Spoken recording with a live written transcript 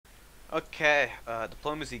Okay,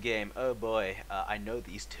 diplomacy game. Oh boy, I know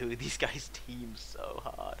these two. These guys team so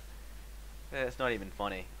hard. It's not even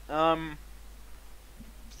funny.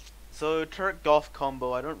 So Turk Goth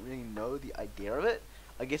combo. I don't really know the idea of it.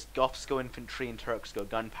 I guess Goths go infantry and Turks go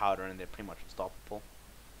gunpowder, and they're pretty much unstoppable.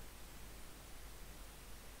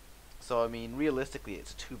 So I mean, realistically,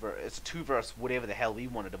 it's a two verse whatever the hell we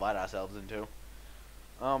want to divide ourselves into.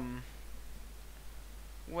 Um,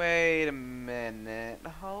 Wait a minute.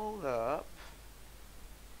 Hold up.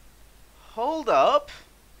 Hold up.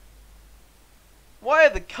 Why are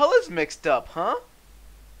the colors mixed up, huh?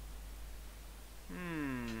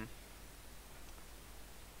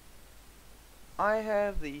 I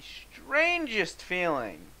have the strangest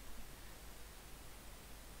feeling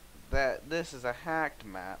that this is a hacked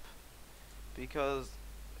map because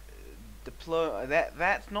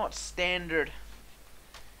that's not standard.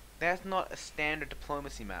 That's not a standard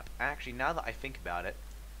diplomacy map. Actually, now that I think about it,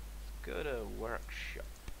 let's go to workshop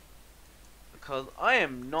because I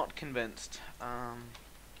am not convinced. Let's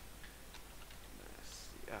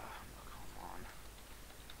see. Come on.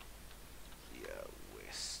 Yeah,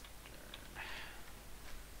 Western.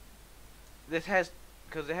 This has,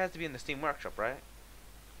 because it has to be in the Steam Workshop, right?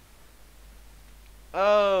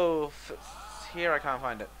 Oh, here I can't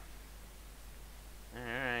find it.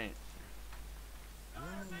 Alright.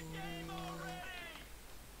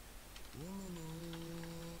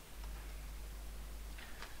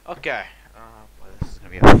 Okay. Boy, this is gonna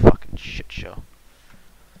be a fucking shit show.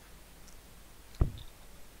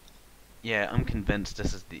 Yeah, I'm convinced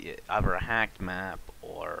this is the either a hacked map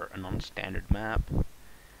or a non-standard map.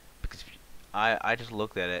 Because I just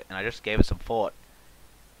looked at it and I just gave it some thought.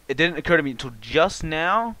 It didn't occur to me until just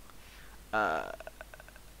now.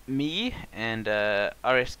 Me and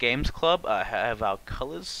RS Games Club have our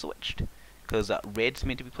colors switched because red's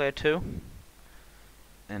meant to be player 2,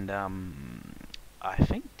 and I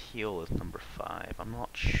think teal is number 5. I'm not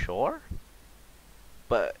sure,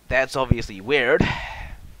 but that's obviously weird.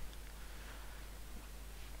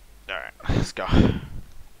 Alright, let's go.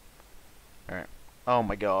 Alright. Oh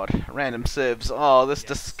my god, random civs. Oh, this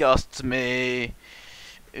disgusts me.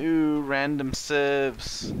 Ooh, random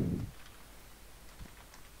civs.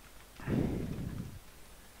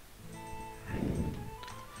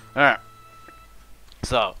 Alright.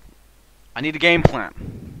 So, I need a game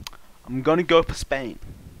plan. I'm gonna go for Spain,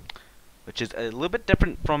 which is a little bit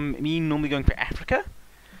different from me normally going for Africa.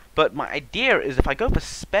 But my idea is if I go for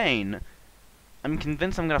Spain, I'm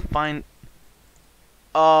convinced I'm gonna find...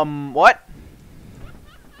 What?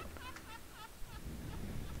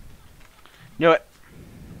 Knew it.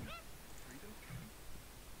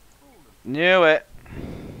 Knew it.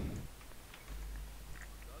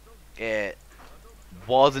 It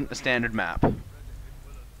wasn't a standard map.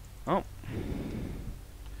 Oh.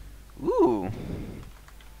 Ooh.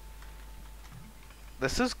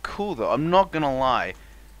 This is cool though, I'm not gonna lie.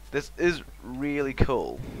 This is really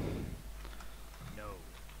cool. No.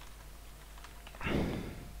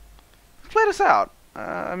 Let's play this out.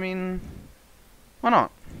 I mean, why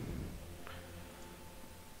not?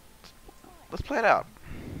 Let's play it out.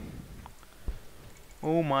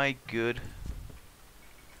 Oh my good.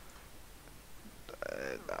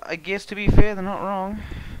 I guess to be fair, they're not wrong.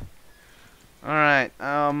 Alright,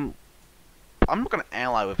 I'm not gonna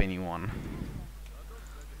ally with anyone.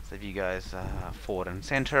 So if you guys forward and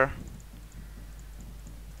center.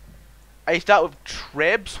 I start with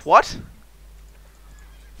Trebs, what?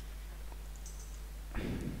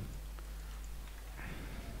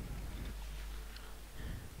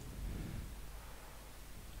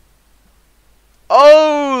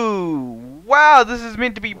 Oh! Wow, this is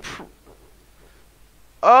meant to be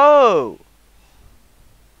oh!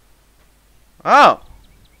 Oh!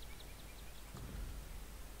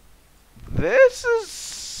 This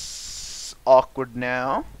is awkward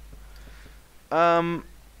now.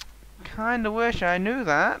 Kinda wish I knew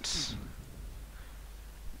that.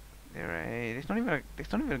 There's not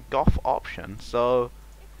even a Goth option, so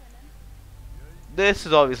this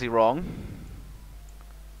is obviously wrong.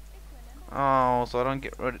 Oh, so I don't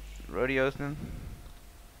get rodeos then?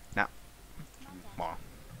 Nah. Well,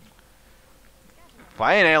 if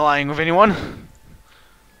I ain't allying with anyone,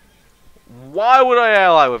 why would I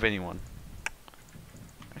ally with anyone?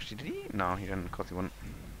 Actually, did he? No, he didn't. Of course he wouldn't.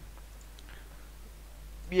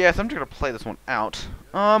 Yes, I'm just gonna play this one out.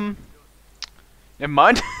 Never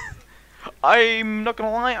mind. I'm not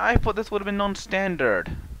gonna lie, I thought this would have been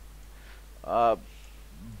non-standard.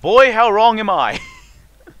 Boy, how wrong am I?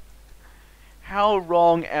 How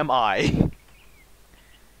wrong am I?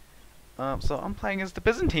 So I'm playing as the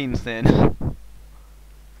Byzantines then.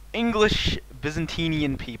 English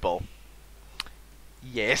Byzantinian people.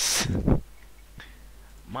 Yes.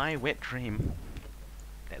 My wet dream.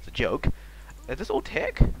 That's a joke. Is this all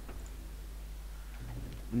tech?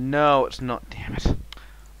 No, it's not. Damn it.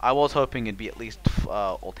 I was hoping it'd be at least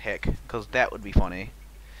all tech, because that would be funny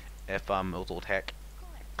if it was all tech.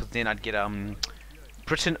 Because then I'd get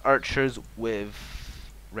Briton archers with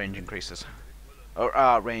range increases, or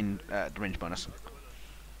range bonus.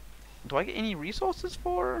 Do I get any resources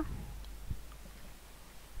for?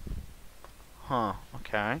 Huh.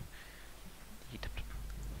 Okay.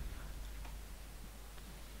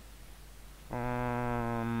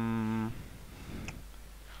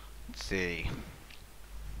 Let's see.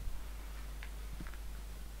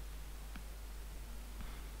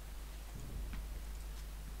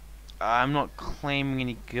 I'm not claiming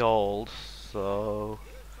any gold, so.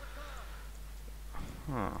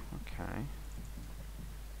 Huh. Okay.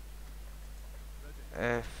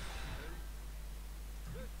 If.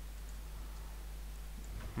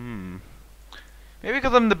 Maybe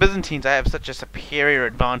because I'm the Byzantines, I have such a superior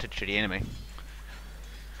advantage to the enemy.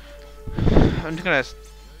 I'm just gonna.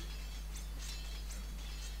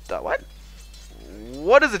 What?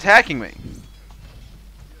 What is attacking me?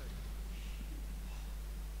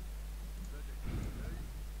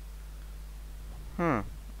 I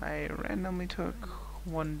randomly took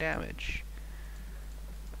 1 damage.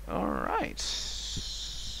 Alright.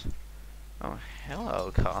 Oh,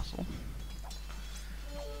 hello, castle.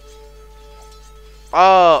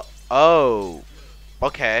 Oh.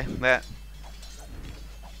 Okay, that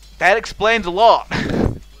explains a lot.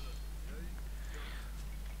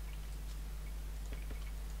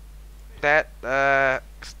 That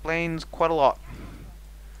explains quite a lot.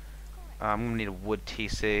 I'm gonna need a wood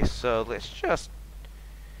TC, so let's just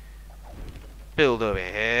build over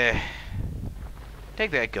here.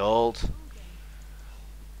 Take that gold.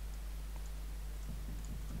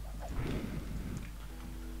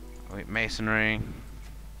 Wait, masonry.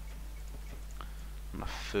 Not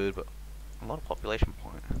food, but a lot of population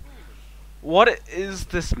point. What is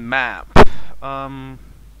this map? We'll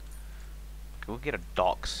get a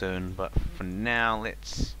dock soon, but for now,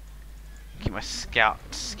 let's keep my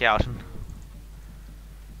scouting.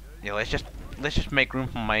 Yeah, let's just make room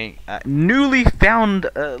for my newly found,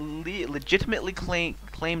 legitimately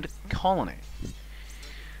claimed colony.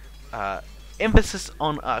 Emphasis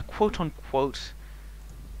on quote unquote,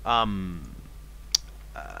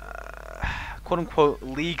 quote unquote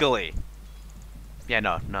legally. Yeah,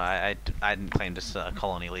 no, I didn't claim this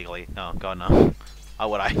colony legally. No, God, no. How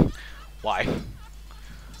would I? Why?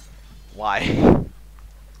 Why?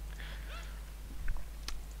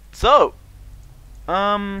 So,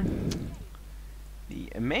 the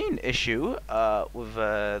main issue with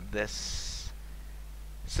this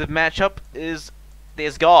matchup is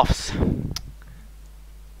there's Goths.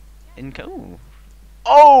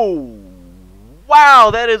 Oh!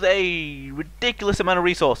 Wow, that is a ridiculous amount of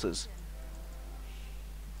resources.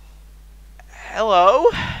 Hello?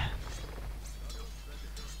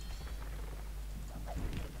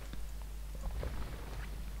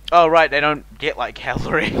 Oh, right, they don't get, like,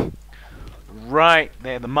 cavalry. Right,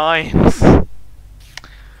 they're the mines.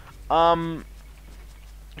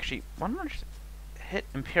 Actually, why don't I just hit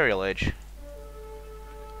Imperial Age?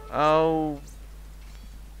 Oh,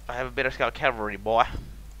 I have a better scout cavalry, boy.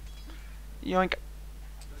 Yoink.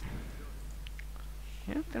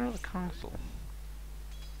 Yeah, they're the console.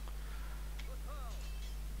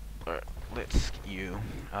 Alright, let's get you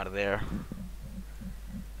out of there.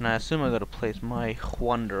 And I assume I gotta place my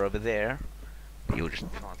wonder over there. You'll just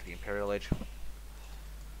fall into the Imperial Age.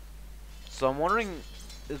 So I'm wondering,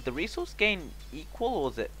 is the resource gain equal, or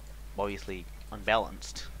is it obviously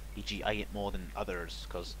unbalanced? E.g., I get more than others,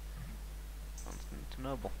 because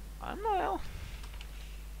Constantinople. I'm not else.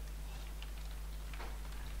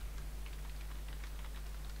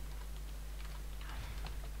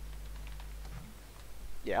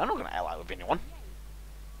 Yeah, I'm not gonna ally with anyone.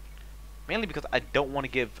 Mainly because I don't want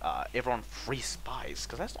to give everyone free spies,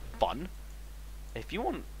 because that's not fun. If you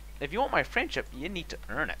want my friendship, you need to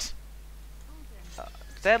earn it.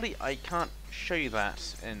 Sadly, I can't show you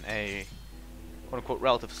that in a quote-unquote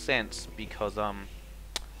relative sense because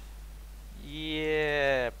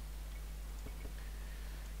yeah,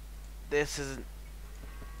 this isn't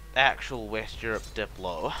actual West Europe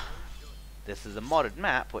diplo. This is a modded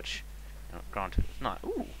map, which, you know, granted, it's not.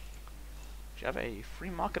 Ooh. You have a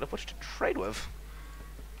free market of which to trade with.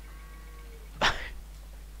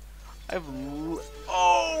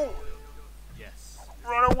 Oh! Yes.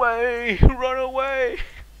 Run away! Run away!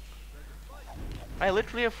 I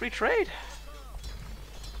literally have free trade.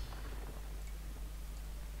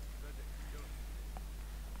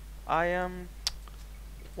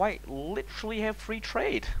 quite literally have free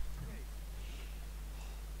trade.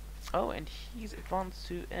 Oh, and he's advanced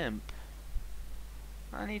to Imp.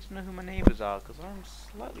 I need to know who my neighbors are, because I'm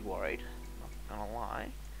slightly worried. Not gonna lie.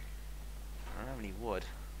 I don't have any wood.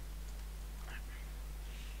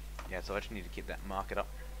 Yeah, so I just need to keep that market up.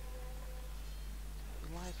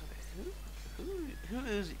 Who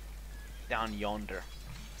is down yonder?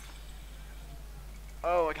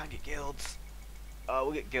 Oh, I can't get guilds. Oh,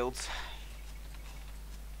 we'll get guilds.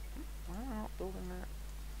 Why am I not building that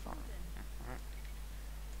farm? Alright.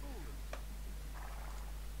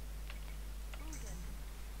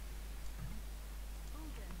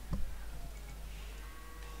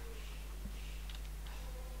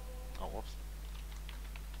 Oh, whoops.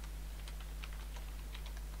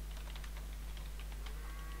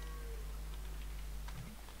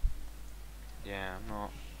 Yeah,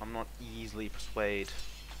 I'm not easily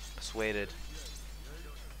persuaded.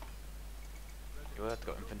 You will have to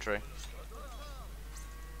go infantry.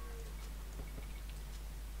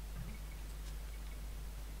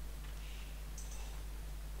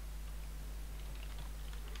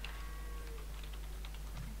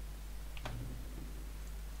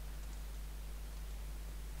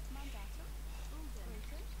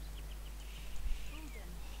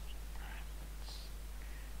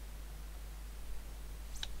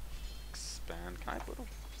 Expand. Can I put them?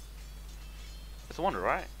 It's a wonder,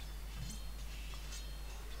 right?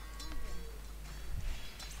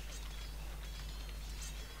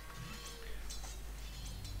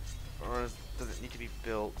 Or does it need to be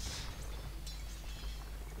built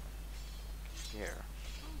here?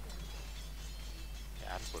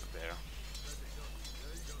 Yeah, I'll just put it there.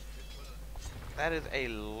 That is a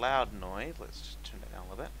loud noise. Let's just turn it down a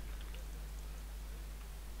little bit.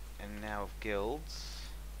 And now with guilds,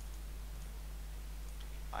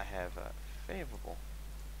 I have favorable.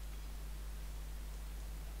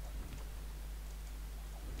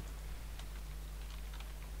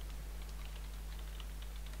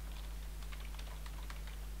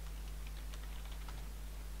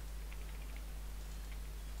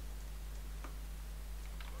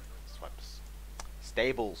 Swipes.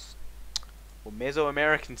 Stables. Or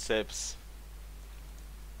Mesoamerican sips.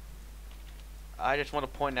 I just want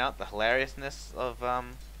to point out the hilariousness of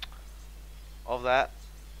that.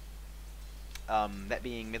 That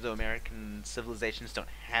being Mesoamerican civilizations don't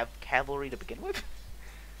have cavalry to begin with.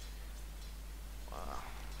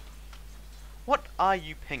 What are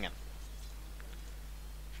you pinging?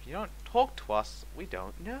 If you don't talk to us, we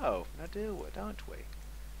don't know. Now do we, don't we?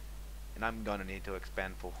 And I'm gonna need to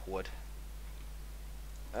expand for wood.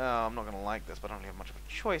 Oh, I'm not gonna like this, but I don't have much of a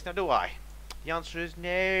choice, now do I? The answer is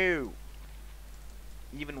no!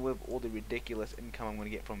 Even with all the ridiculous income I'm gonna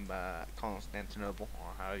get from Constantinople,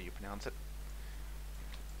 or however you pronounce it.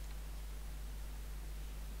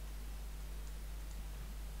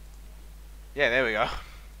 Yeah, there we go.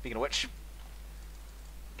 Speaking of which,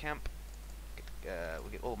 camp.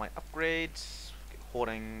 We get all my upgrades. We get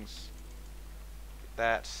hoardings. Get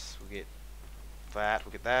that. We get that.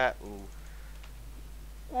 We get that. Ooh.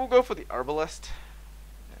 We'll go for the herbalist.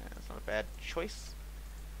 That's not a bad choice.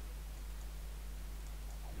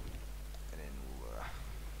 And then we'll,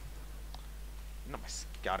 not my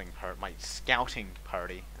scouting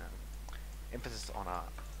party. Emphasis on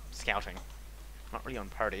scouting, not really on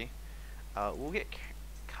party. We'll get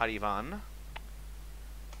Carivan.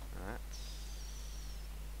 That's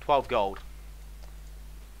 12 gold.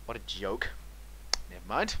 What a joke. Never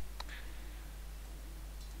mind.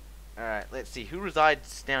 Alright, let's see. Who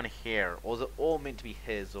resides down here? Or is it all meant to be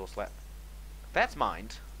his or slap? If that's mine,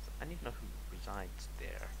 I need to know who resides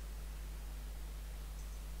there.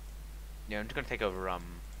 Yeah, I'm just gonna take over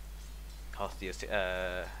Costia's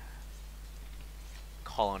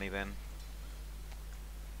colony then.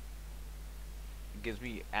 It gives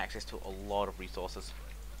me access to a lot of resources.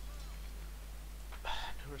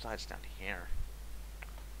 Who resides down here?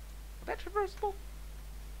 Is that traversable?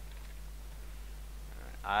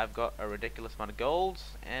 I've got a ridiculous amount of gold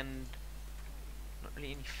and not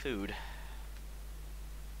really any food.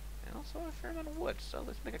 And also a fair amount of wood, so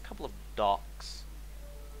let's make a couple of docks.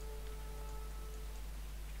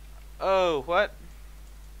 Oh, what?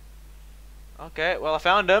 Okay, well I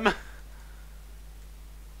found him.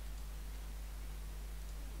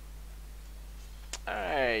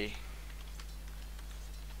 Hey.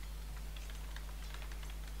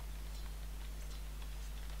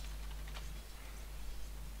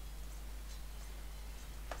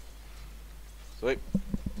 Sweet.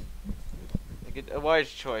 Make it a wise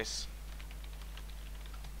choice.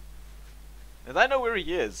 And I know where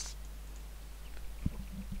he is.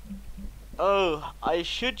 Oh, I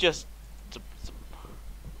should just...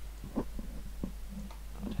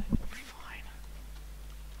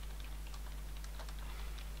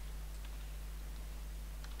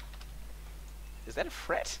 Is that a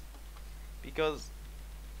threat? Because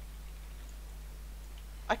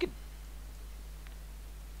I could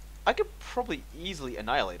probably easily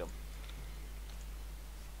annihilate him.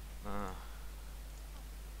 I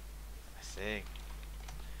see.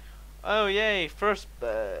 Oh yay! First.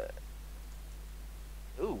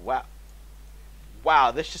 Ooh wow!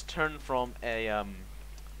 Wow! This just turned from a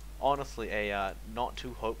honestly a not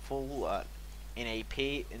too hopeful NAP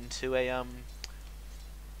into a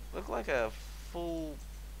look like a full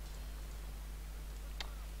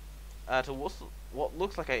to what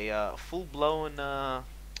looks like a full blown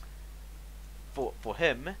for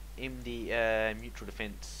him in the mutual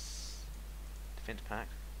defense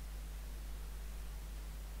pact.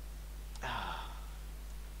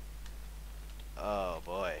 Oh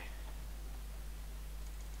boy.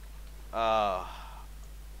 Uh,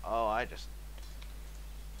 oh,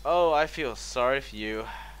 oh, I feel sorry for you.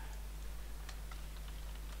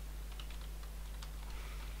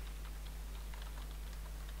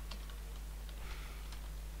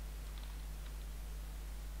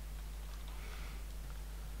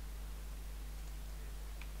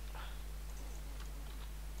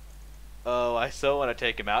 Oh, I so want to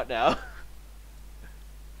take him out now. A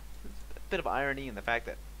bit of irony in the fact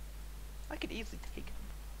that I could easily take him.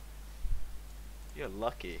 You're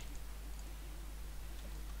lucky.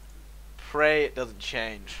 Pray it doesn't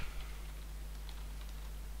change.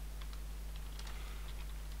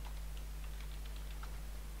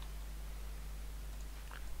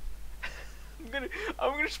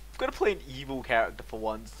 I'm gonna play an evil character for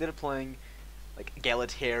once instead of playing like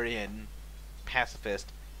egalitarian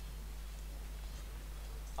pacifist.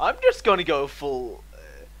 I'm just gonna go full.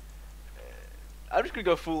 I'm just gonna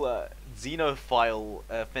go full xenophile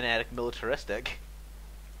fanatic militaristic.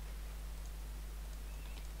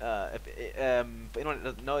 If anyone that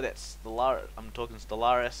doesn't know, that's Stellaris. I'm talking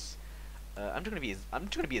Stellaris. I'm just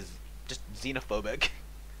gonna be as just xenophobic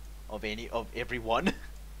of everyone,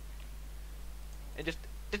 and just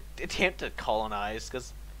attempt to colonize.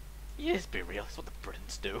 Cause let's be real, that's what the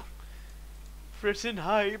Britons do. Briton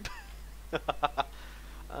hype.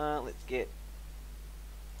 Let's get.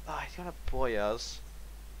 Oh, he's gonna boyas.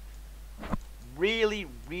 Really,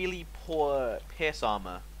 really poor pierce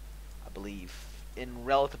armor, I believe, in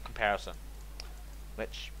relative comparison,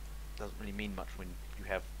 which doesn't really mean much when you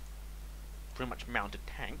have pretty much mounted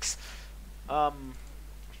tanks. I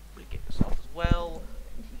should really get this off as well.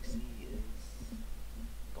 TC is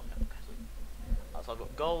going up. So I've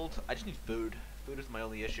got gold. I just need food. Food is my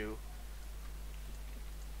only issue.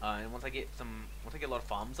 And once I get a lot of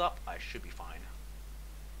farms up, I should be fine.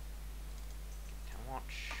 Town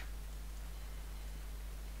watch.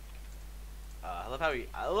 I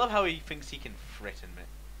love how he thinks he can threaten me.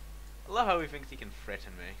 I love how he thinks he can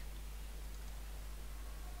threaten me.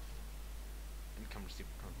 Income received,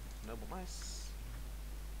 noble, nice.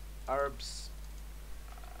 Herbs.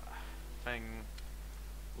 Thing.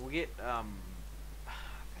 We'll get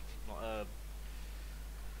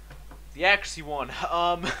the accuracy one.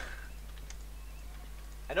 I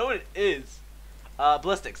know what it is.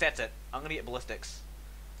 Ballistics. That's it. I'm gonna get ballistics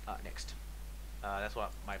next. That's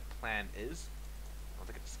what my plan is. Once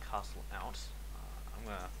I get this castle out,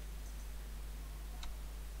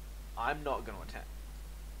 I'm not gonna attack.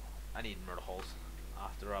 I need murder holes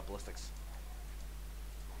after ballistics.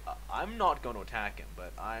 I'm not going to attack him,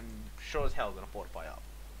 but I'm sure as hell gonna fortify up.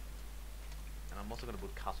 And I'm also gonna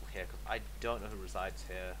build castle here because I don't know who resides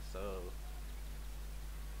here. So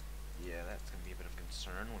yeah, that's gonna be a bit of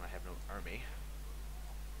concern when I have no army.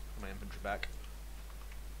 Put my infantry back.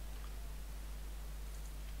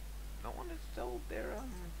 No one has sold their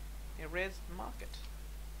res market.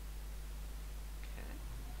 Okay.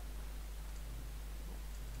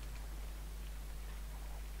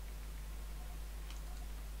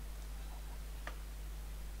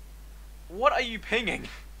 What are you pinging?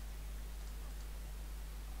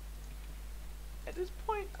 At this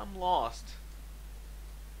point, I'm lost.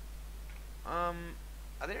 Are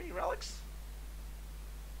there any relics?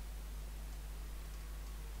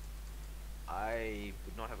 I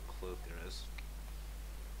would not have a clue if there is.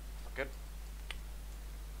 Fuck it.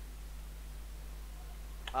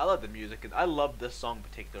 I love the music. I love this song in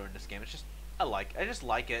particular in this game. It's just, I just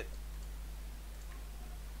like it.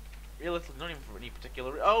 Realistically, not even for any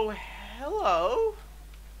particular. Oh, hello.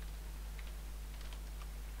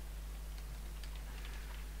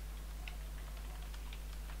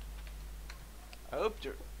 I hope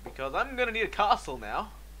you're, because I'm gonna need a castle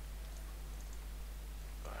now.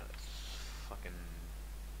 Alright, let's fucking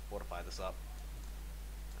fortify this up.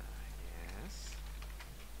 Yes.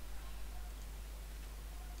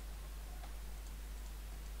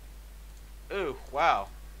 Ooh, wow.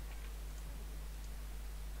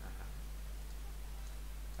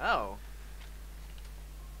 Oh.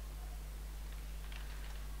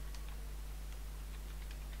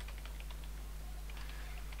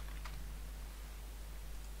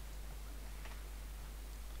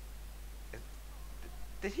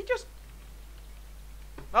 Did he just...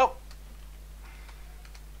 Oh!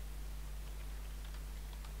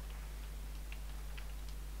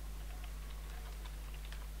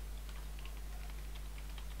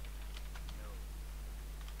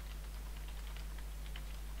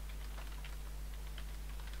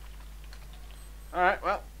 Alright,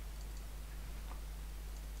 well.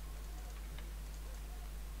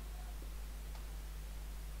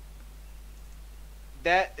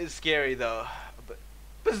 That is scary, though. But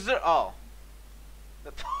is there... Oh.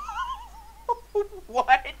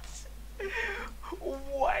 What?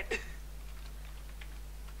 What?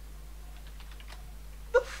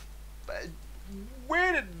 The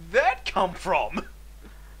where did that come from?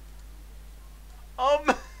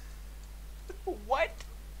 Um... What?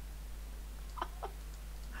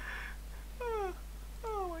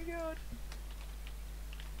 Oh my god.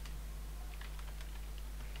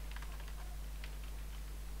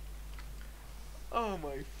 Oh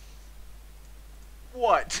my...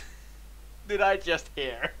 What did I just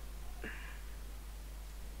hear?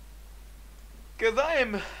 Because I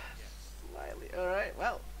am slightly... Alright,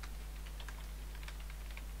 well.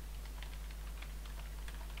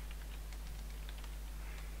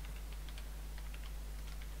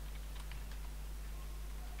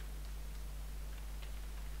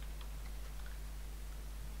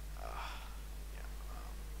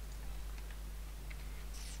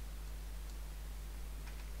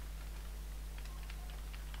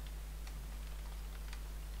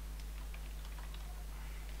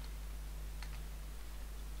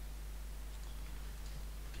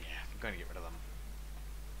 Yeah, I'm going to get rid of them.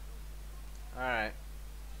 Alright.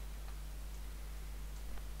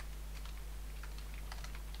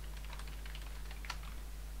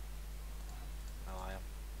 Oh, I am.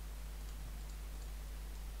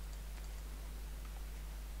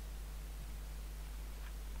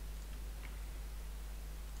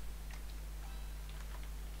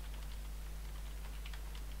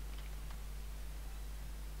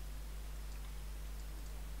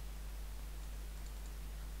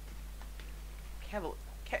 Caval...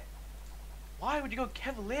 Why would you go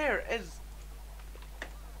Cavalier as...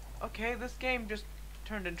 Okay, this game just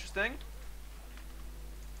turned interesting.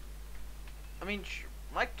 I mean,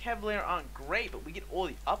 my Cavalier aren't great, but we get all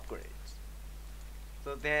the upgrades.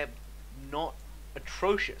 So they're not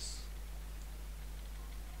atrocious.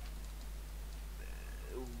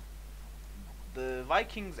 The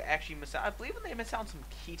Vikings actually miss out. I believe they miss out on some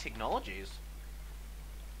key technologies.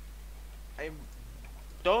 I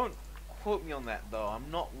don't quote me on that though.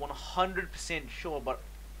 I'm not 100% sure, but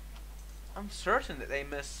I'm certain that they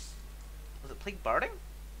miss. Was it plague barding?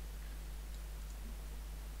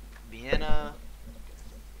 Vienna.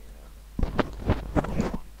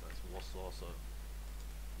 That's Warsaw, so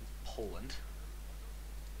Poland.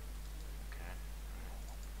 Okay.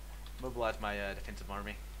 Mobilize my defensive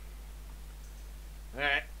army.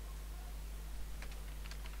 Alright.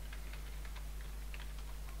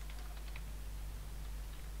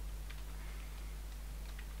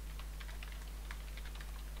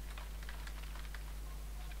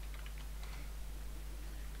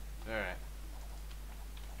 Alright.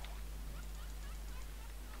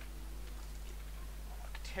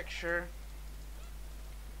 Architecture.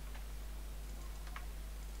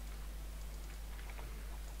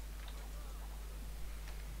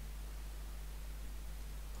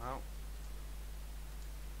 Oh.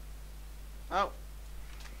 Oh.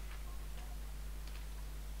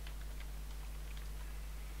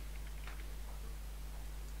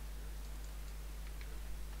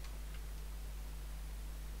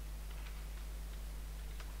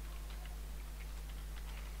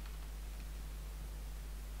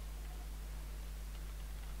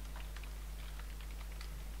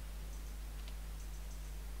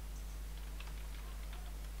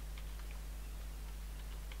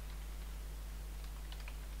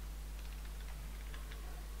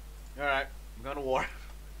 Alright, I'm going to war.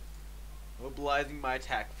 Mobilizing my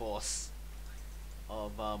attack force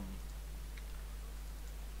of,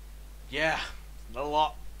 yeah, not a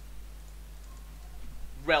lot.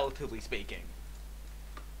 Relatively speaking.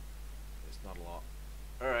 It's not a lot.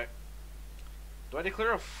 Alright. Do I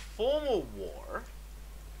declare a formal war?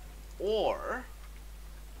 Or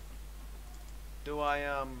do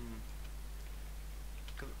I,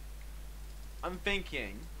 'cause I'm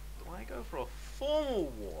thinking, do I go for a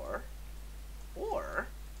formal war? Or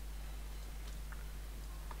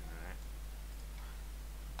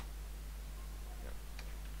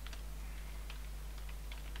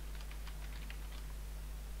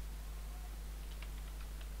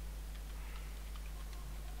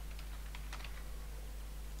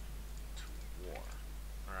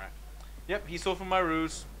Yep, he saw from my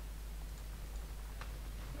ruse.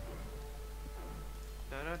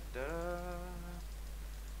 Da -da -da.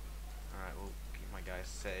 Alright, we'll keep my guys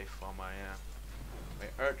safe while my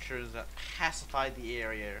archers pacify the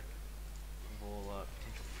area of all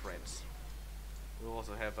potential threats. We'll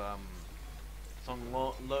also have some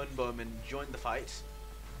lone bowmen join the fight.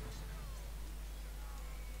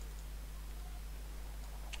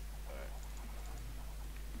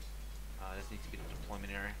 This needs to be the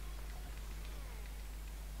deployment area.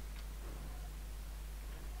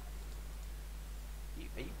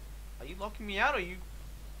 Are you locking me out, or you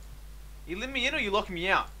letting me in, or you locking me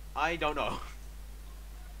out? I don't know.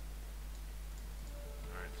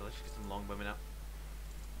 Alright, so let's just get some longbowmen out.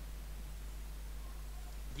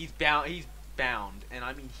 He's bound, and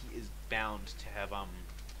I mean he is bound to have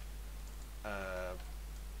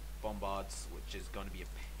bombards, which is going to be a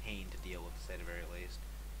pain to deal with, to say the very least.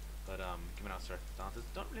 But given our circumstances,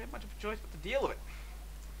 don't really have much of a choice but to deal with it.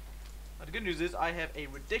 Now, the good news is I have a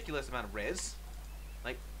ridiculous amount of res,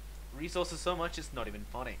 like resources so much it's not even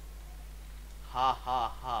funny. Ha ha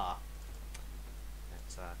ha.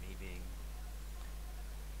 That's me being.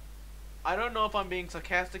 I don't know if I'm being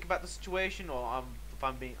sarcastic about the situation or if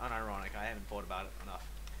I'm being unironic. I haven't thought about it enough.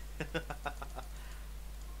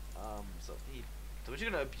 So we're just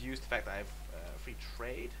gonna abuse the fact that I have free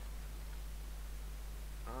trade.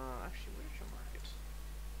 Actually, where's your market?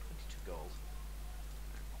 22 gold.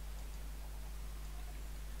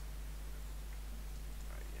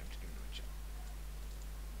 Alright, yeah, I'm just giving them a check.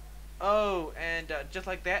 Oh, and just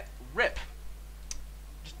like that, rip.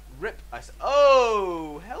 Just rip. I said,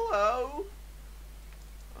 oh, hello.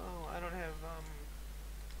 Oh, I don't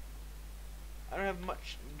have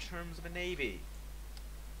much in terms of a navy.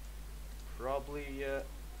 Probably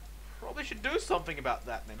should do something about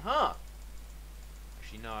that then, huh?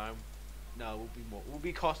 Actually, no, we'll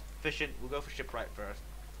be cost efficient. We'll go for shipwright first.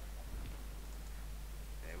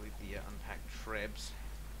 Yeah, with the unpacked trebs.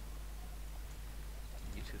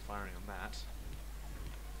 You two firing on that.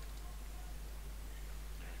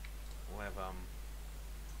 We'll have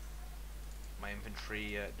my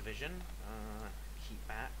infantry division keep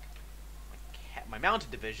back. My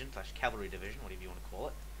mounted division / cavalry division, whatever you want to call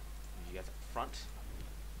it. You guys up front.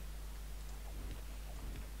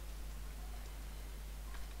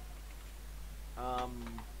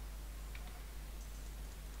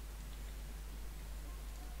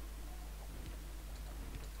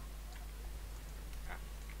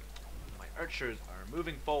 My archers are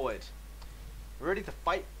moving forward, ready to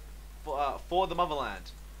fight for the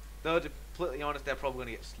motherland. Though to be completely honest, they're probably going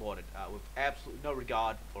to get slaughtered with absolutely no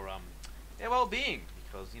regard for their well-being,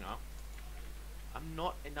 because I'm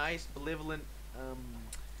not a nice, benevolent,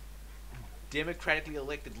 democratically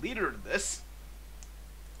elected leader in this.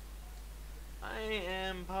 I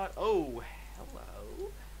am part. Oh,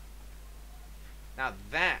 hello. Now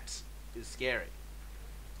that is scary.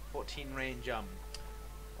 14 range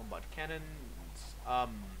bombard cannons.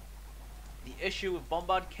 The issue with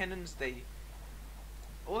bombard cannons, they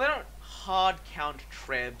don't hard counter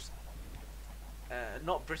trebs.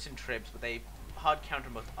 Not Briton trebs, but they hard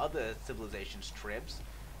counter most other civilizations' trebs.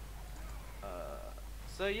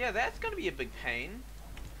 So yeah, that's gonna be a big pain.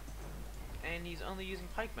 And he's only using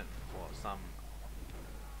pikemen for some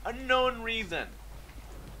unknown reason.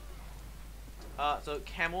 So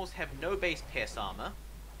camels have no base pierce armor.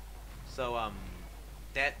 So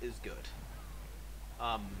that is good.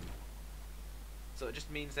 So it just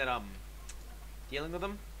means that dealing with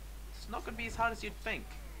them, it's not gonna be as hard as you'd think.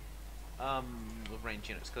 With range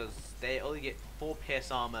units, because they only get 4 pierce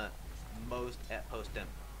armor most at post-dim.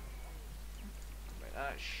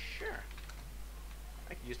 Sure.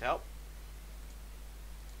 I could use the help.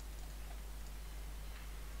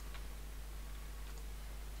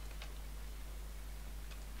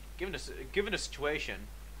 Given the situation,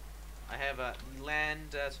 I have a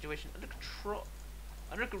land situation under control,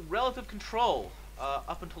 under relative control,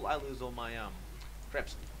 up until I lose all my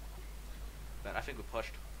preps. But I think we're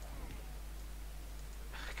pushed.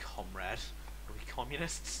 Comrade, are we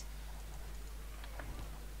communists?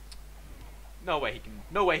 No way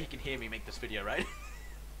he can hear me make this video, right?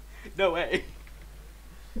 No way.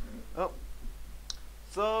 Oh,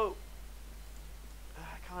 so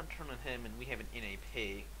I can't turn on him, and we have an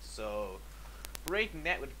NAP. So breaking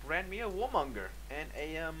that would brand me a warmonger and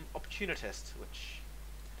a opportunist, which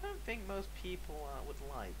I don't think most people would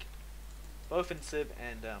like, both in Civ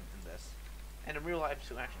and in this, and in real life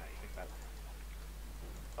too. Actually, now you think about it.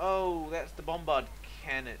 Oh, that's the bombard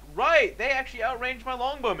cannon. Right, they actually outranged my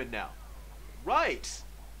longbowmen now. Right.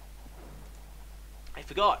 I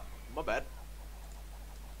forgot. My bad.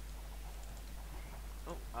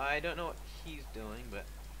 Oh, I don't know what he's doing, but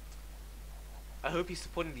I hope he's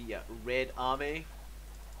supporting the Red Army.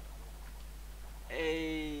 That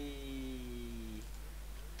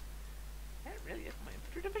really is my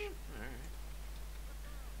infantry division. Alright.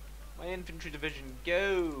 My infantry division,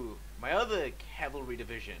 go! My other cavalry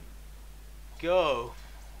division, go!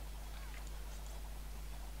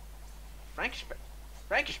 Frankish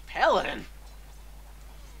Paladin?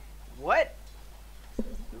 What?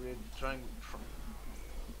 We're trying.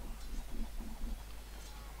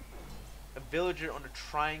 A villager on a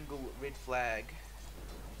triangle red flag.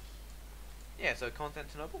 Yeah, so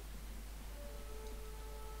Constantinople?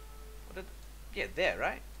 What did. Yeah, there,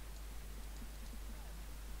 right?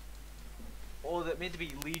 Or that meant to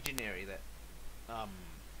be legionary that I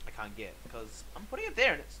can't get because I'm putting it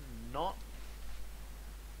there and it's not.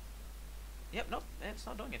 Yep, nope, it's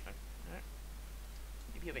not doing anything. Alright.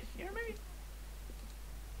 Maybe over here, maybe?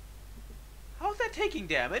 How's that taking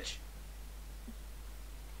damage?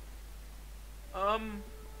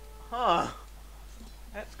 Huh.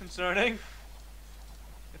 That's concerning.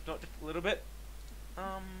 If not just a little bit.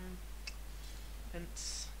 And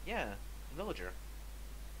yeah, villager.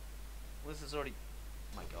 Well, this is already.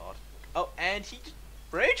 My God. Oh, and he just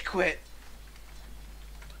rage quit.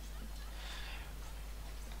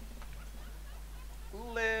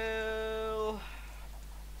 Lil.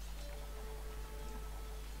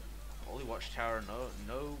 Holy Watchtower,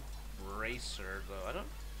 no bracer though. I don't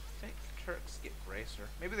think Turks get bracer.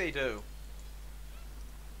 Maybe they do.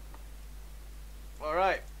 All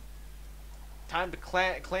right. Time to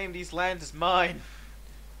claim these lands as mine.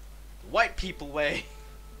 The white people way.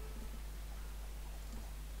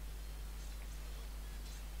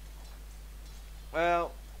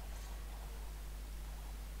 Well.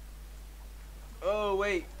 Oh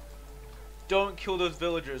wait. Don't kill those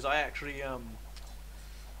villagers. I'm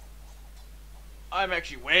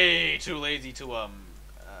actually way too lazy to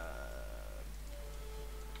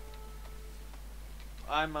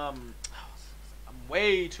I'm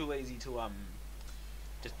way too lazy to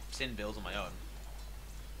just send bills on my own.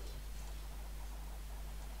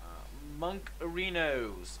 Monk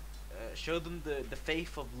Arenos. Show them the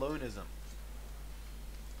faith of Lonism.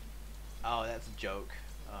 Oh, that's a joke.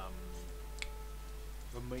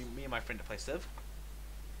 Me and my friend to play Civ.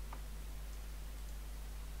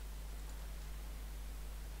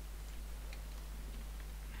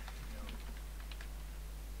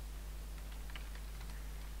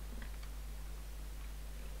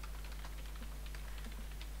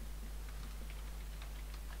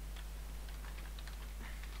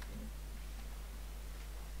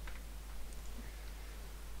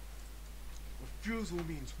 Refusal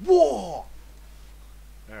means war!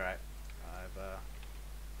 Alright. I've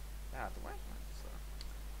out the way. So.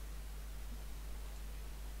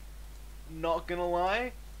 Not gonna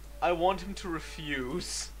lie, I want him to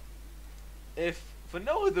refuse. If for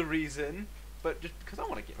no other reason, but just because I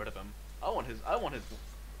want to get rid of him. I want his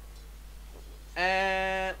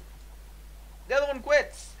and the other one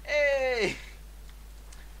quits. Hey!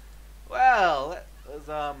 Well, that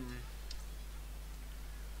was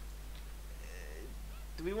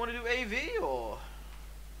do we want to do AV or?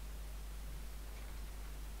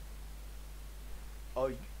 Oh,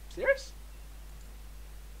 you serious?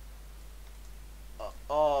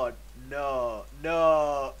 Oh no,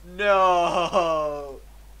 no, no!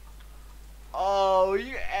 Oh,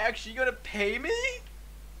 you actually gonna pay me?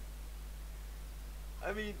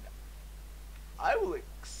 I mean, I will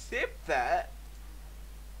accept that.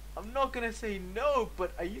 I'm not gonna say no,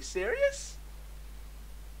 but are you serious?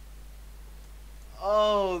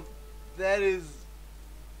 Oh, that is.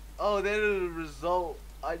 Oh, that is a result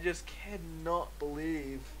I just cannot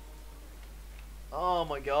believe. Oh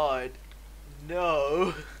my God.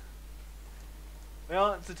 No.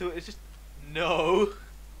 My answer to it is just no.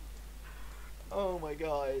 Oh my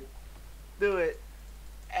God. Do it.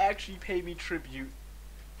 Actually pay me tribute.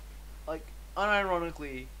 Like,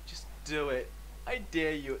 unironically, just do it. I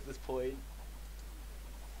dare you at this point.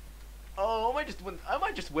 Oh, I might just win. I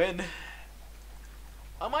might just win.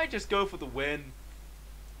 I might just go for the win.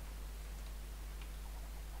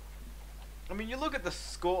 I mean, you look at the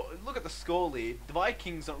score. Look at the score lead. The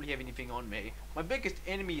Vikings don't really have anything on me. My biggest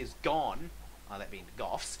enemy is gone. That being the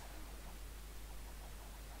Goths.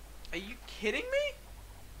 Are you kidding me?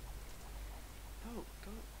 Oh,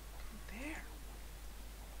 go there.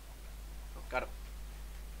 Oh, got him.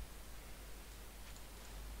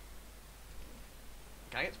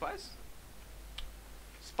 Can I get spies?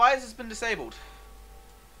 Spies has been disabled.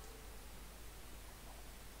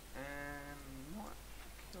 And what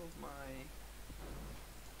killed my?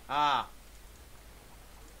 Ah.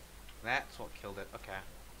 That's what killed it. Okay.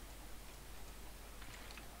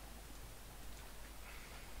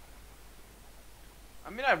 I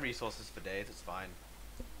mean, I have resources for days. It's fine.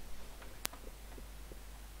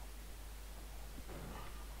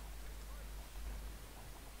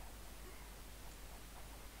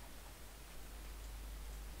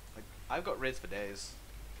 Like, I've got riz for days.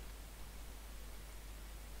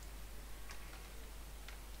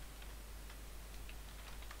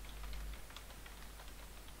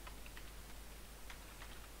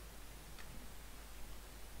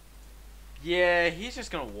 Yeah, he's just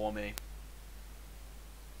gonna war me.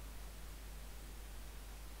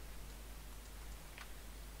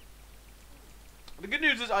 The good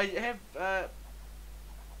news is I have,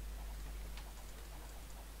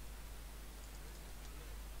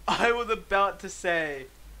 I was about to say,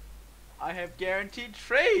 I have guaranteed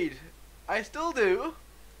trade. I still do.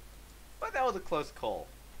 But that was a close call.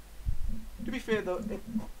 To be fair though, it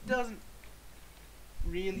doesn't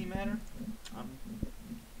really matter.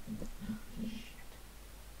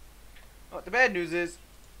 Oh, the bad news is,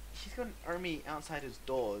 he's got an army outside his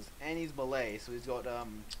doors, and he's Malay, so he's got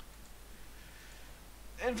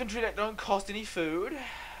infantry that don't cost any food,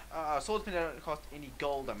 swordsmen that don't cost any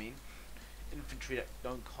gold. I mean, infantry that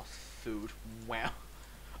don't cost food. Wow.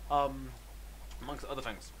 Amongst other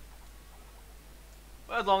things.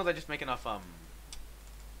 But as long as I just make enough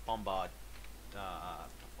bombard, not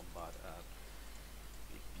bombard.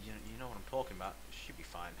 You know what I'm talking about. It should be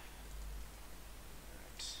fine.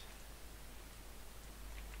 Right.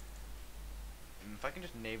 And if I can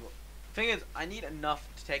just naval. Thing is, I need enough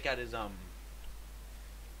to take out his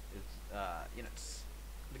units.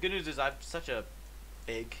 The good news is I have such a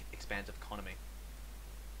big, expansive economy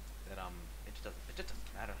that it just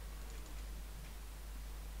doesn't matter.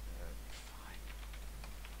 Fine.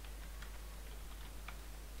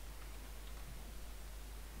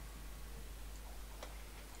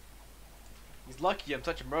 He's lucky I'm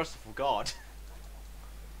such a merciful god.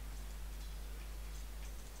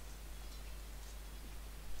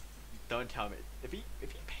 Don't tell me. If he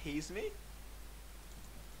pays me,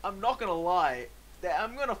 I'm not gonna lie, that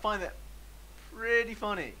I'm gonna find that pretty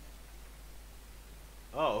funny.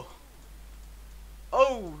 Oh.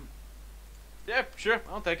 Oh! Yeah, sure,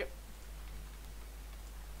 I'll take it.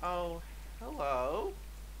 Oh, hello.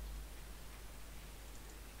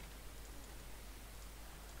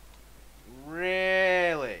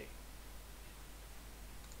 Really?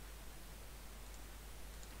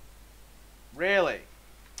 Really?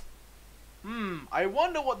 I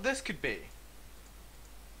wonder what this could be.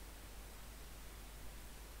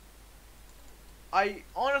 I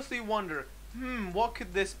honestly wonder, what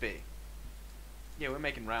could this be? Yeah, we're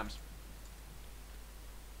making rams.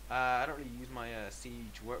 I don't really use my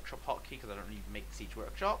siege workshop hotkey because I don't really make siege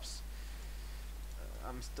workshops.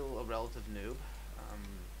 I'm still a relative noob.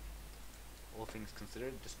 All things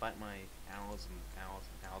considered, despite my hours and hours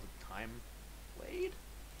and hours of time played.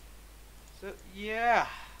 So yeah.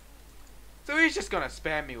 So he's just gonna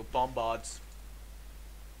spam me with bombards.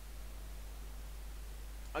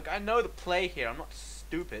 Like, I know the play here, I'm not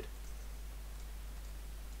stupid.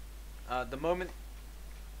 The moment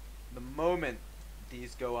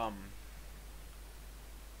these go,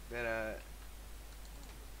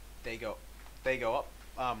 they go up,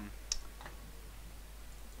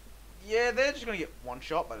 yeah, they're just gonna get one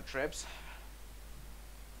shot by the traps.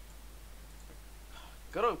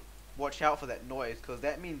 Gotta watch out for that noise, cause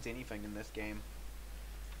that means anything in this game.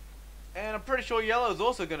 And I'm pretty sure Yellow is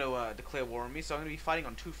also going to declare war on me, so I'm going to be fighting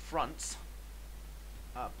on two fronts.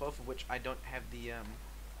 Both of which I don't have the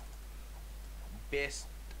best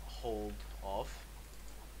hold of.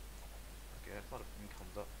 Okay, that's a lot of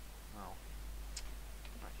incomes up. Oh.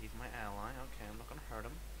 Right, he's my ally. Okay, I'm not going to hurt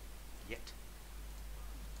him. Yet.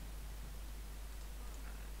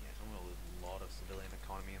 Yes, I'm going to lose a lot of civilian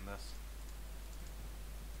economy in this.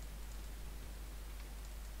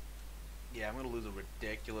 Yeah, I'm gonna lose a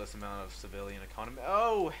ridiculous amount of civilian economy.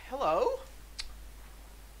 Oh, hello.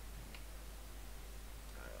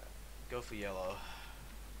 Go for yellow.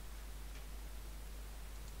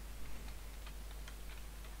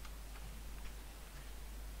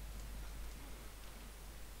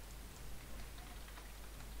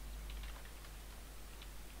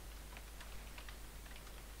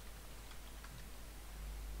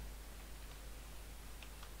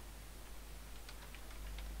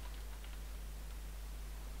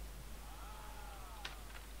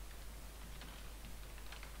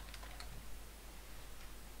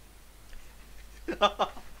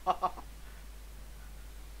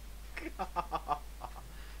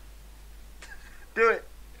 Do it!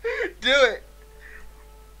 Do it!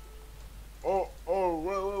 Oh, whoa,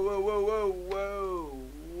 whoa, whoa, whoa,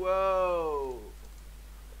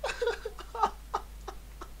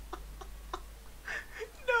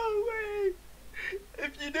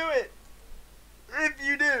 do it, if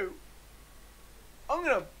you do, I'm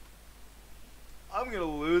gonna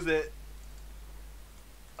lose it.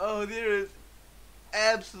 Oh, there is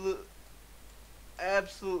absolutely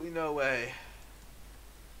no way.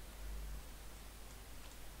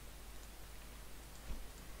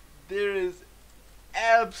 There is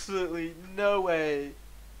absolutely no way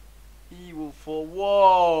he will fall.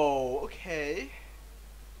 Whoa, okay.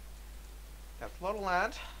 That's a lot of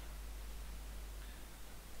land.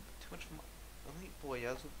 Too much for my elite boy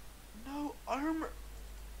has no armor.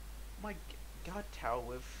 My god tower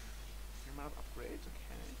with the amount of upgrades,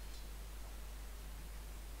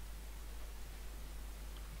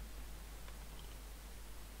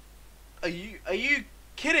 okay. Are you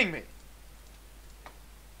kidding me?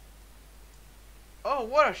 Oh,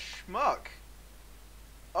 what a schmuck.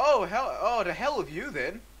 Oh, hell, oh, to hell with you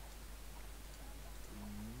then.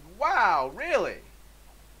 Wow, really?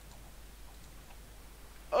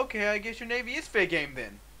 Okay, I guess your navy is fair game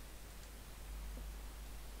then.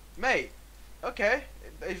 Mate, okay.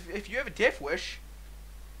 If you have a death wish.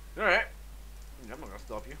 Alright. I'm not gonna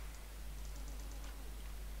stop you.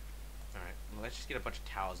 Alright, well, let's just get a bunch of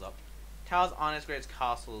towers up. Towers aren't as great as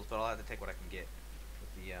castles, but I'll have to take what I can get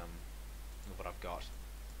with the, with what I've got.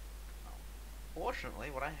 Fortunately,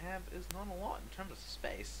 what I have is not a lot in terms of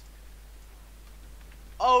space.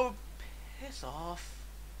 Oh, piss off.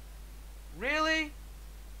 Really?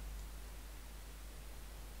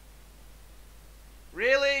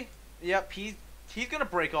 Really? Yep, he's gonna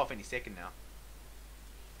break off any second now.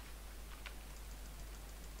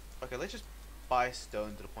 Okay, let's just buy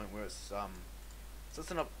stone to the point where it's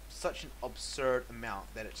such an absurd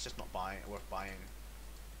amount that it's just not worth buying.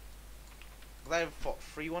 I have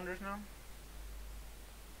 3 wonders now.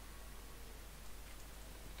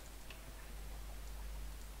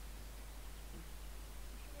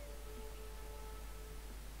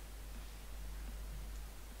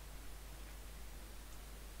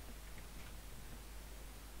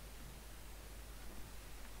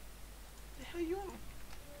 The hell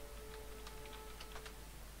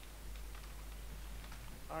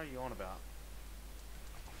are you on about?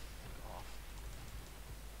 Fuck off.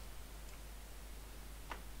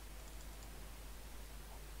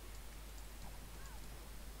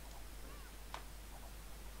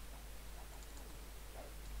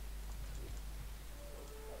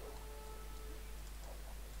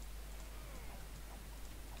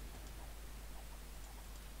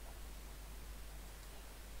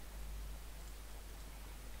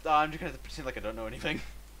 I'm just gonna pretend like I don't know anything.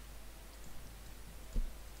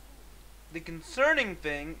 The concerning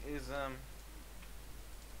thing is,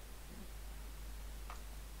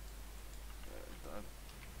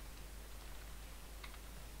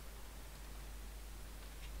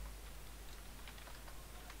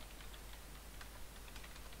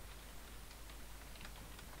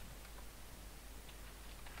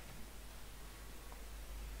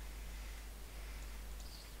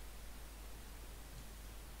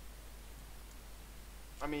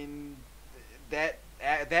 I mean, that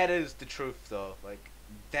is the truth, though. Like,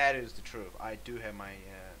 that is the truth. I do have my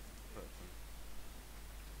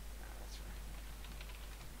that's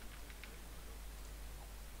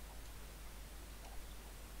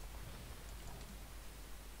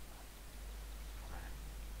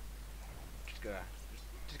right.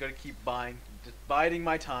 Just gotta keep buying, just biding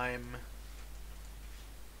my time.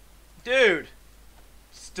 Dude,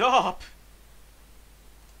 stop.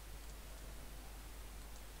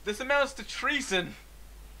 This amounts to treason.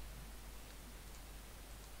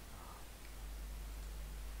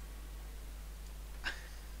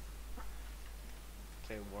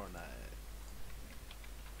 Okay, war on that.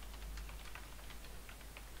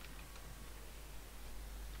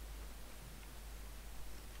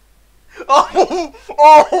 Oh!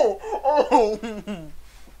 Oh! Oh!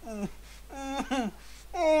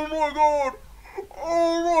 Oh my god!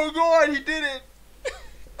 Oh my god, he did it!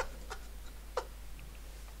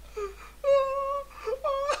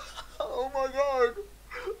 Oh my god!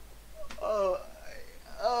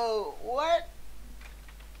 Oh, what?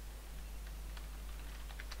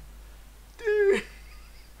 Dude!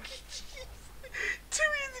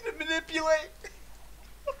 Too easy to manipulate!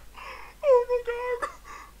 Oh my god!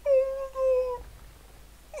 Oh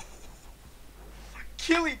my god!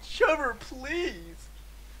 Kill each other, please!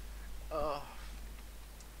 Oh.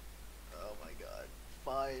 Oh my god.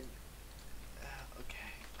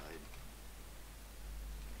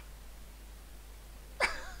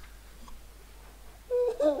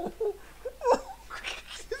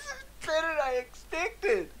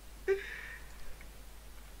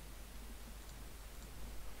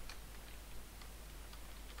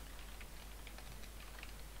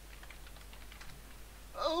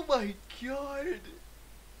 my god!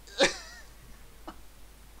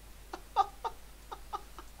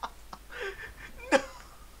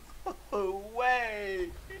 No way!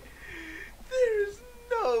 There's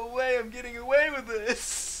no way I'm getting away with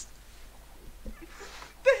this!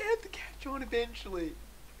 They had to catch on eventually.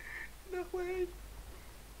 No way.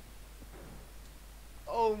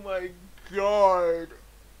 Oh my god.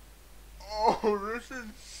 Oh, this is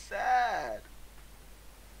sad.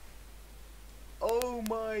 Oh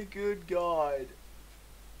my good god.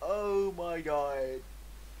 Oh my god.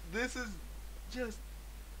 This is just...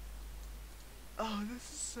 Oh, this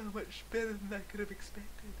is so much better than I could have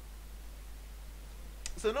expected.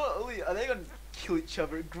 So not only are they gonna kill each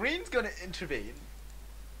other, Green's gonna intervene.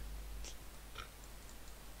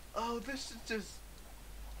 Oh, this is just...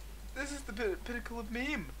 This is the pinnacle of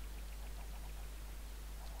meme.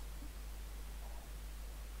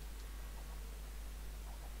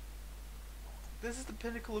 This is the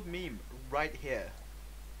pinnacle of meme right here.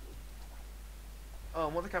 Oh,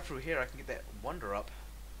 and once I come through here, I can get that wonder up.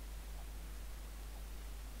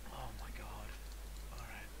 Oh my god.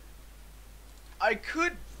 Alright. I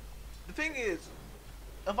could... The thing is,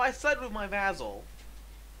 if I side with my vassal,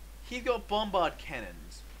 he's got bombard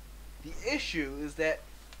cannons. The issue is that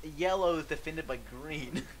yellow is defended by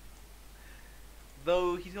green.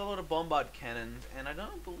 Though he's got a lot of bombard cannons, and I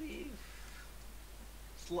don't believe...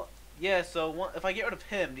 Yeah, so if I get rid of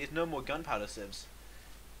him, there's no more gunpowder sieves.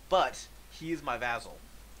 But he is my vassal,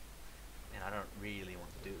 and I don't really want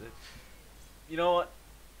to do this. You know what?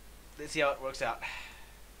 Let's see how it works out.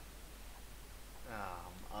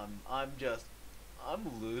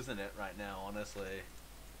 I'm losing it right now, honestly.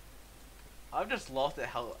 I've just lost at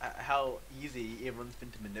how easy everyone's been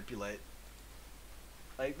to manipulate.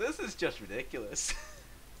 Like, this is just ridiculous.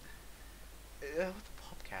 What's a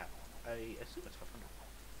popcat? I assume it's 500.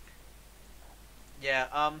 Yeah,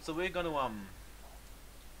 so we're gonna,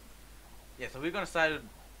 yeah, so we're gonna side...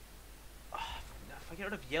 if I get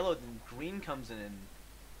rid of yellow, then green comes in and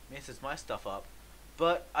messes my stuff up.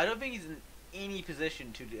 But I don't think he's in any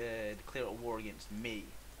position to declare a war against me.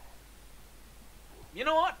 You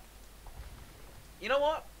know what? You know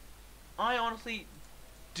what? I honestly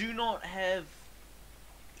do not have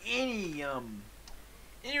any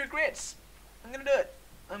regrets. I'm gonna do it.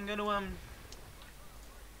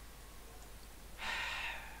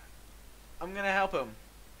 I'm gonna help him,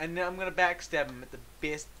 and then I'm gonna backstab him at the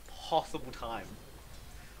best possible time.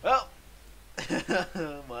 Well,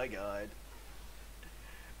 oh my god.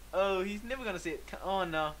 Oh, he's never gonna see it. Oh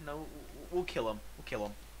no, we'll kill him. We'll kill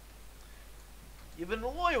him. You've been a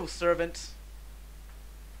loyal servant,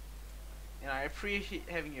 and I appreciate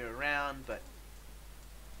having you around, but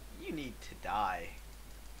you need to die.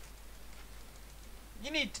 You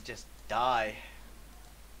need to just die.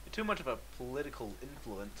 You're too much of a political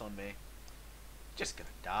influence on me. Just gonna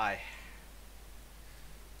die.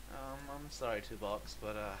 I'm sorry, 2Box,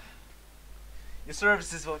 but your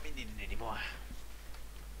services won't be needed anymore.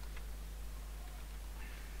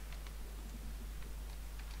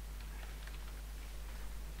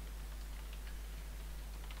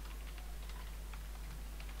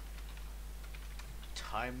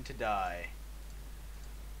 Time to die.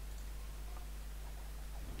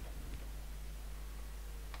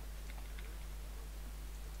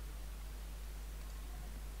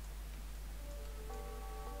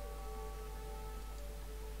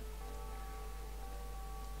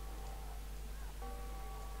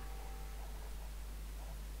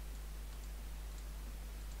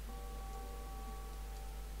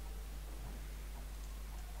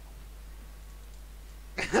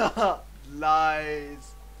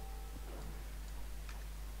 Lies.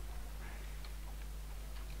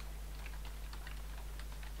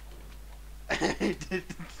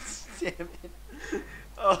 Damn it.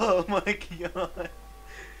 Oh my god.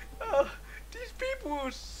 Oh, these people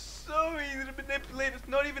are so easy to manipulate, it's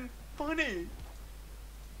not even funny.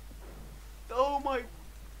 Oh my...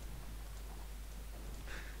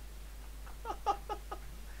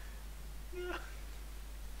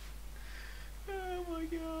 Oh my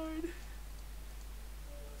god.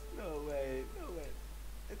 No way, no way.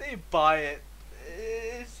 If they buy it,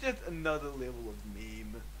 it's just another level of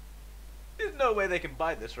meme. There's no way they can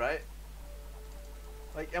buy this, right?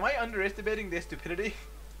 Like, am I underestimating their stupidity?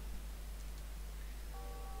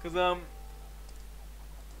 Cause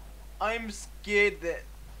I'm scared that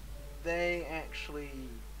they actually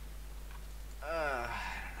I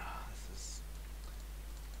don't know, this is...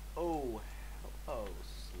 Oh,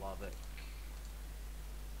 Slavic.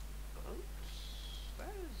 Oops,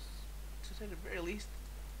 that is, to say the very least,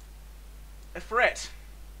 a threat.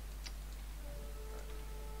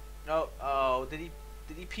 Oh, did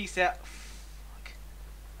Did he peace out? Fuck.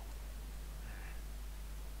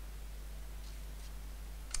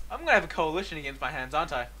 I'm gonna have a coalition against my hands,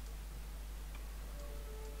 aren't I?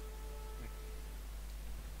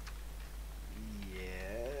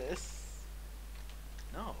 Yes.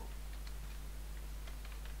 No.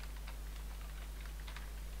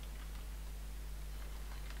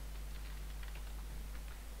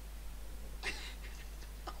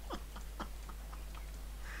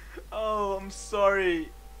 Oh, I'm sorry.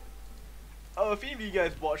 Oh, if any of you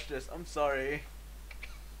guys watch this, I'm sorry.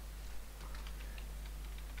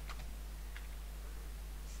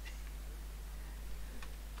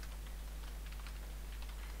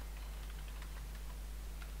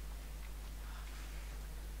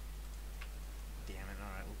 Damn it! All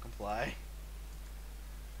right, we'll comply.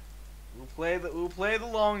 We'll play the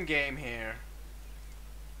long game here.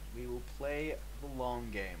 We will play the long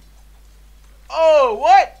game. Oh,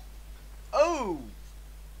 what? Oh,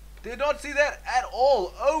 did not see that at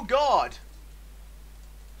all. Oh God.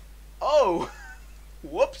 Oh,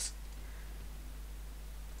 whoops.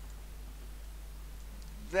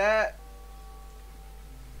 That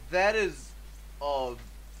is of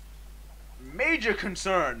major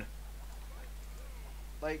concern.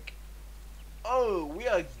 Like, oh, we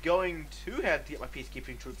are going to have to get my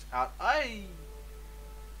peacekeeping troops out. I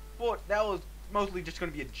thought that was mostly just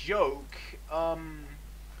going to be a joke.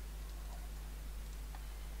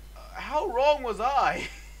 How wrong was I?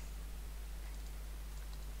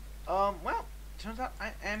 Well, turns out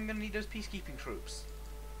I am going to need those peacekeeping troops.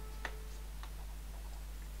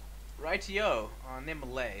 Rightio. They're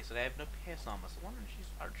Malay, so they have no pierce armor. So I wonder if she's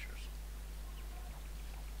archers.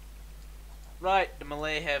 Right, the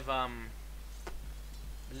Malay have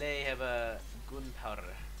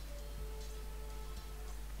gunpowder.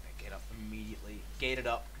 Get up immediately. Gated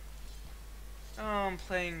up. Oh, I'm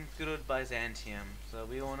playing good old Byzantium, so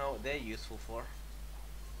we all know what they're useful for.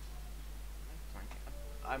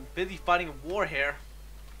 I'm busy fighting a war here.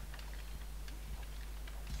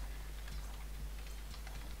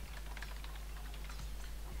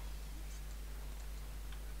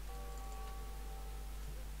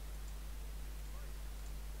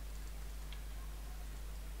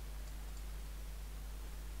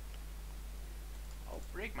 I'll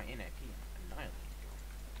break my NAP and annihilate you.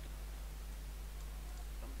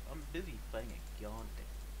 I'm busy fighting a god.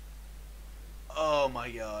 Oh my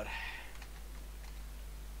god.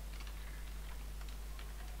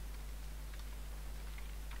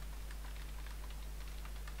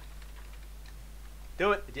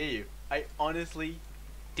 Do it! I dare you. I honestly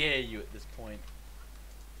dare you at this point.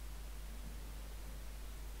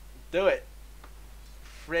 Do it!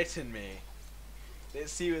 Threaten me.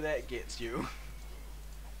 Let's see where that gets you.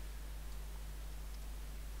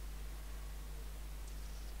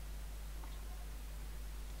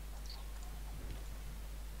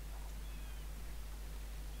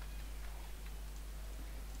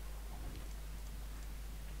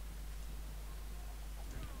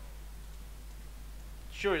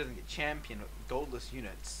 Sure, he doesn't get champion with goldless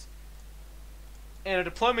units. In a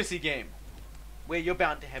diplomacy game, where you're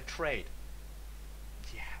bound to have trade.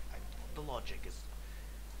 Yeah, the logic is...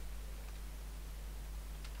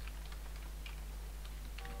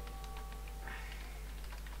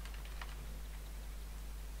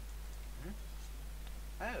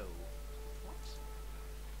 Oh. What?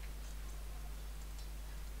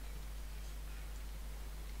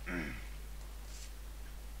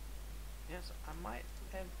 Yes, I might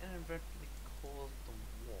have inadvertently caused the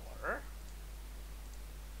war.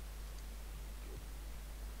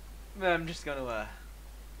 I'm just gonna,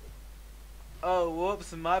 oh,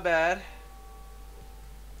 whoops, my bad.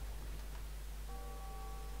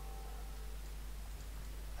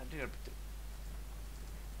 I do have to...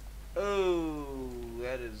 Oh,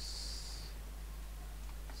 that is...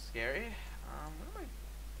 scary.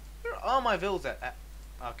 Where are all my villas at?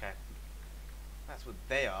 Okay. That's what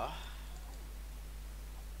they are.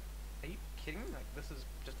 Are you kidding me? Like, this is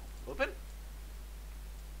just open?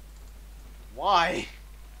 Why?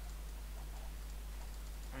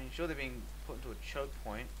 I mean, sure they're being put into a choke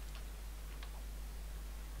point.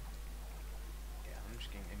 Yeah, I'm just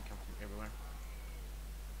getting income from everywhere.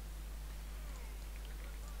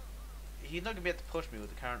 He's not going to be able to push me with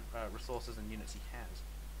the current resources and units he has.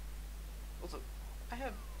 Also, I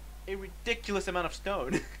have a ridiculous amount of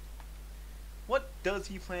stone. What does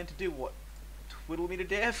he plan to do? What? Twiddle me to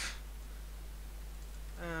death?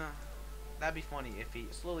 That'd be funny if he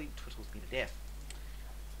slowly twiddles me to death.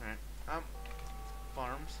 Alright,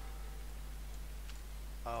 farms.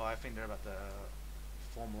 Oh, I think they're about to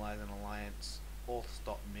formalize an alliance or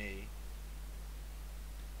stop me.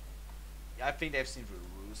 I think they've seen through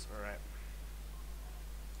the ruse. Alright.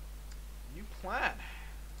 New plan.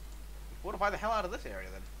 Fortify the hell out of this area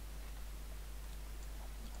then.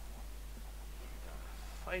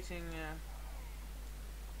 Fighting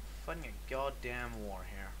a goddamn war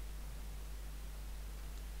here.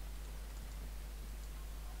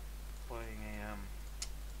 Fighting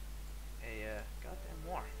a goddamn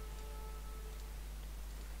war.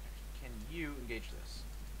 Can you engage this?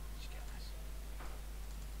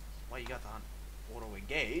 Why you got the auto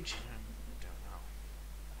engage? Don't know.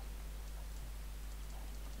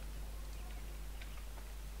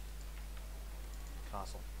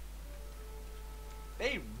 Castle.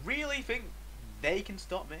 They really think they can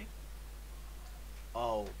stop me?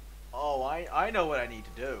 Oh, I know what I need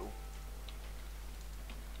to do.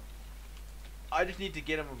 I just need to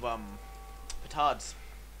get them with petards.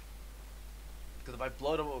 Because if I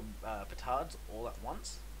blow them with petards all at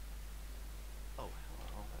once. Oh,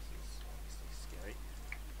 well, this is obviously scary.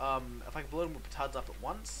 If I can blow them with petards up at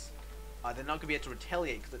once, they're not gonna be able to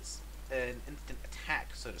retaliate because it's an instant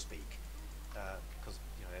attack, so to speak. Because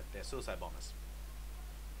you know they're suicide bombers.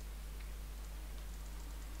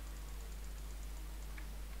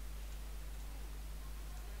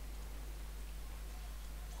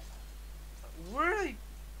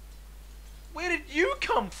 Where did you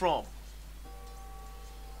come from?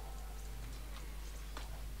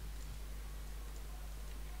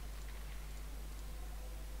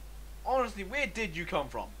 Honestly, where did you come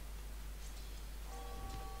from?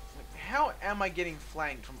 Like, how am I getting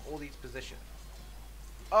flanked from all these positions?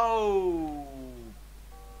 Oh,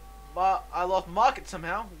 but I lost market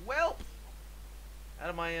somehow. Well, out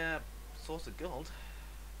of my source of gold.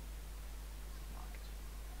 Market.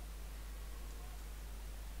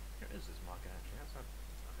 Where is this market actually? That's not.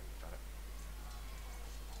 Okay, got it.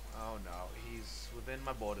 Oh no, he's within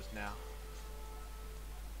my borders now.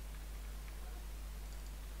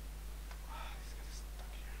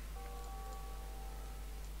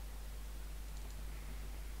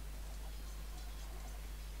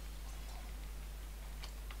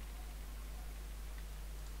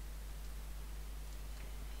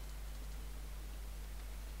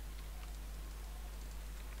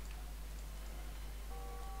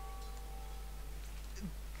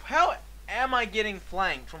 How am I getting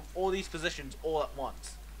flanked from all these positions all at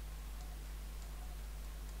once?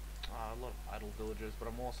 A lot of idle villagers, but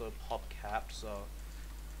I'm also pop capped, so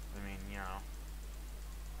I mean, you know.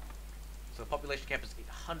 So population cap is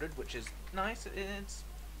 800, which is nice. It's,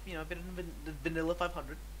 you know, a bit of vanilla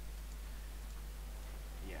 500.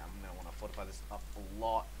 Yeah, I'm gonna want to fortify this up a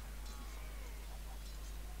lot.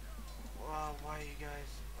 Why are you guys?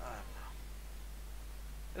 I don't know.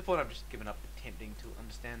 At this point, I've just given up attempting to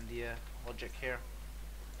understand the logic here.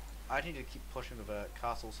 I need to keep pushing with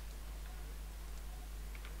castles.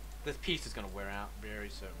 This piece is going to wear out very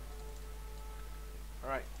soon.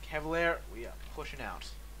 Alright, Cavalier, we are pushing out.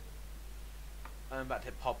 I'm about to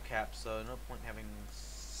hit pop cap, so no point having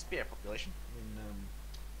spare population. I mean,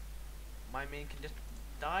 my men can just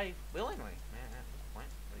die willingly, man, at this point.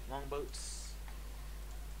 Like longboats,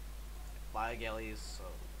 fire galleys, so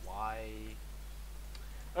why...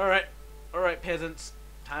 Alright, peasants.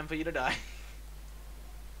 Time for you to die.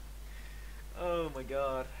 Oh my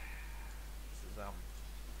god. This is,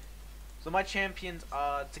 So my champions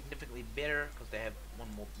are significantly better because they have one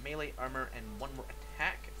more melee armor and one more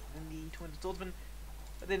attack than the 200 swordsman.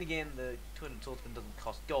 But then again, the 200 swordsman doesn't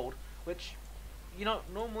cost gold, which, you know,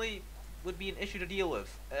 normally would be an issue to deal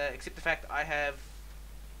with. Except the fact that I have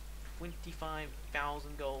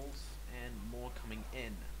 25,000 golds and more coming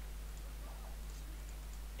in.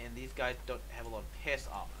 And these guys don't have a lot of pierce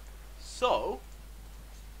armor. So,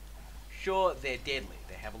 sure, they're deadly.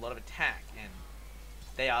 They have a lot of attack, and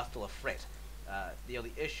they are still a threat. The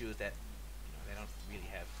only issue is that, you know, they don't really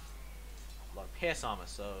have a lot of pierce armor,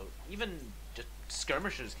 so even just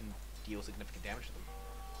skirmishers can deal significant damage to them,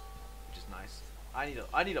 which is nice. I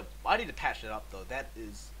need to patch it up though. That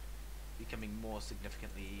is becoming more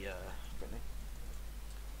significantly friendly.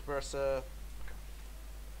 Versa. Okay.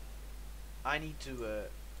 I need to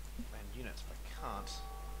land units, but I can't.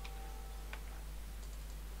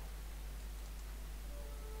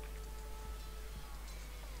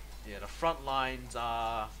 Yeah, the front lines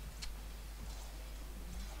are...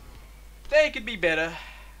 They could be better.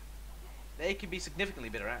 They could be significantly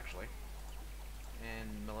better, actually.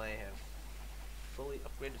 And Malay have fully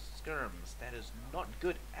upgraded skirms. That is not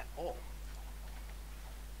good at all.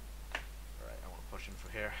 Alright, I want to push him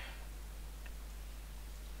for here.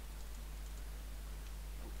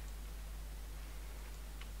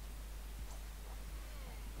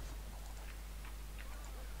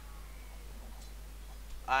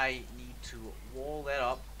 I need to wall that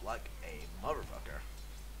up like a motherfucker.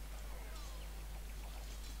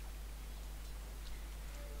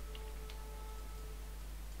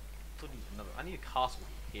 Still need another. I need a castle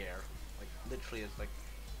here. Like literally, it's like.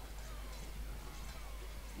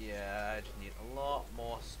 Yeah, I just need a lot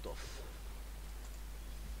more stuff.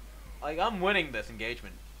 Like I'm winning this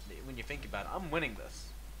engagement. When you think about it, I'm winning this.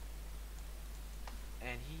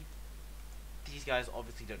 And these guys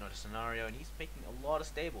obviously don't know the scenario, and he's making a lot of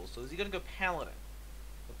stables. So is he gonna go paladin?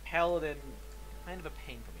 The paladin, kind of a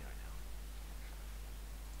pain for me right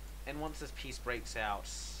now. And once this piece breaks out,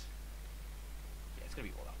 yeah, it's gonna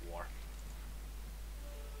be all that war.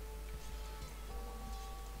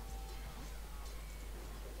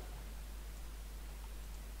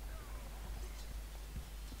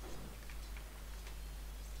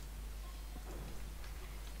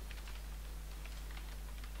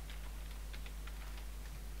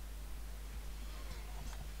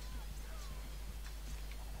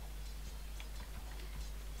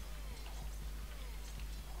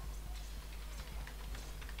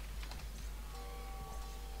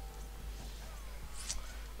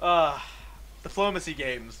 Diplomacy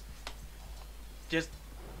games. Just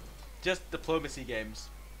diplomacy games.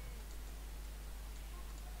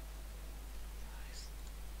 Nice.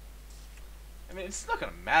 I mean, it's not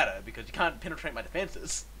gonna matter because you can't penetrate my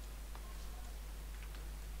defenses.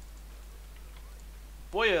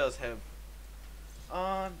 Boyars have.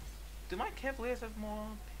 Do my Cavaliers have more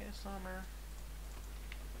pierce armor?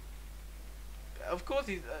 Of course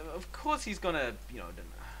he's gonna, you know.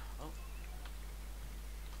 Oh.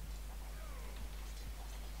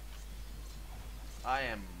 I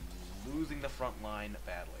am losing the front line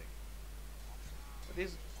badly. But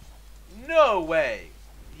there's no way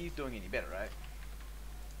he's doing any better, right?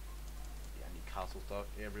 Yeah, I need castle stock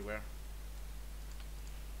everywhere.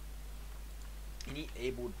 Any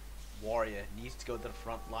able warrior needs to go to the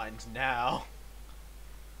front lines now.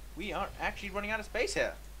 We are actually running out of space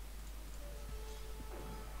here.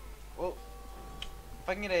 Well, if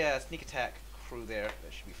I can get a sneak attack crew there,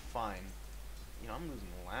 that should be fine. You know, I'm losing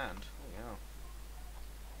land. Oh yeah.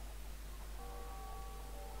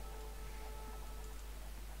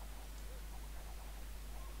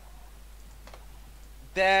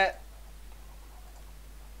 That,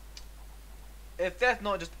 if that's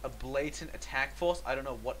not just a blatant attack force, I don't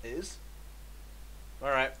know what is.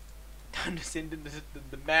 Alright, time to send in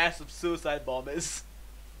the massive suicide bombers.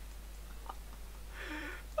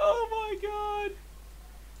 Oh my god,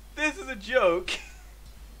 this is a joke.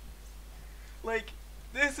 Like,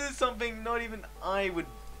 this is something not even I would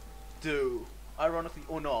do, ironically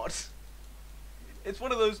or not. It's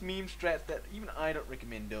one of those meme strats that even I don't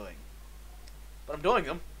recommend doing. But I'm doing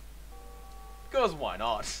them. Because why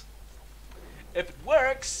not? If it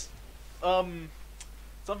works,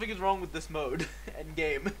 something is wrong with this mode and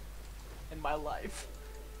game and my life.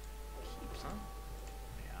 Keeps, huh?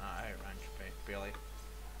 Yeah, I ran barely.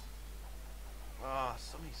 Ah,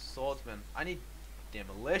 so many swordsmen. I need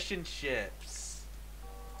demolition ships.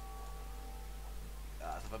 So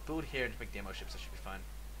if I build here and make demo ships, that should be fine.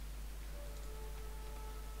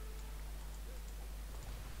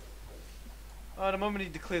 The moment he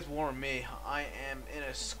declares war on me, I am in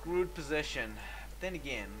a screwed position. But then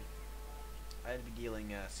again, I'd be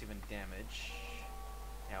dealing 7 damage.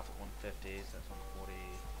 Health at 150, so that's 140.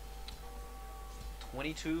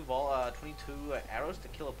 22 arrows to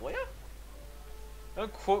kill a boya?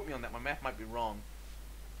 Don't quote me on that, my math might be wrong.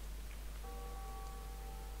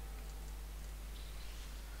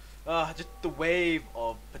 Just the wave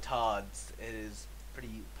of petards. It is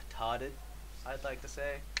pretty petarded, I'd like to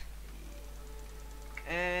say.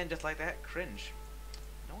 And just like that, cringe.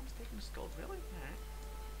 No one's taking this gold, really? Alright.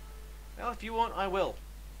 Well, if you want, I will.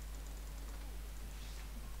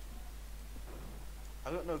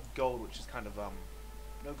 I've got no gold, which is kind of,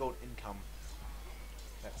 no gold income.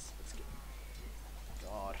 Let's get...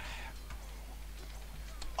 God.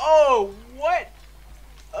 Oh, what?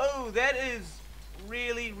 Oh, that is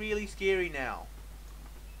really, really scary now.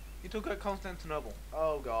 You took out Constantinople.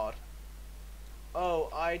 Oh, God. Oh,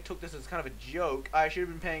 I took this as kind of a joke. I should have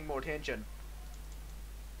been paying more attention.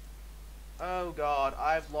 Oh god,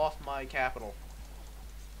 I've lost my capital.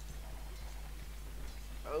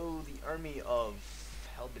 Oh, the army of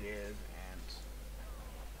Helbediers and...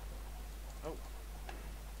 Oh.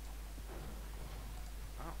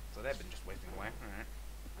 Oh, so they've been just wasting away. Alright.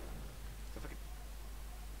 So if I could...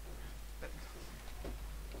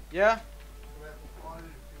 Yeah?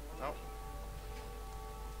 Oh.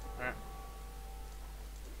 Alright.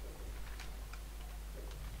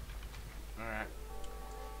 Alright.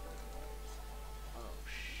 Oh,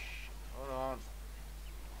 shh. Hold on.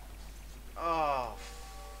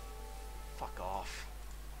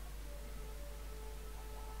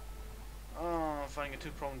 fighting a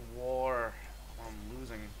two-pronged war. I'm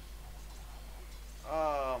losing.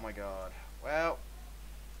 Oh my god. Well.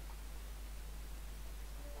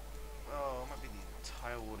 Oh, it might be the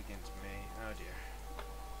entire world against me. Oh dear.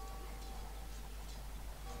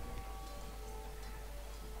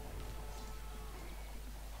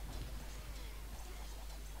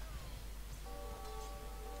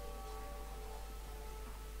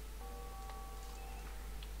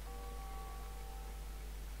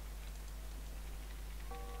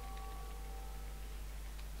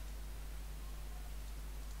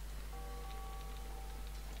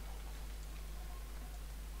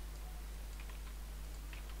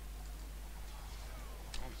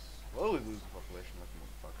 I'm slowly losing population like a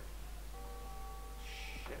motherfucker.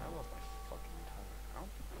 Shit, I lost my fucking entire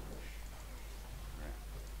house. Right.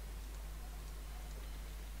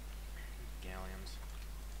 Galleons.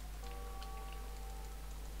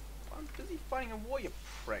 I'm busy fighting a war, you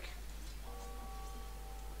prick.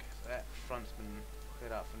 Okay, so that front's been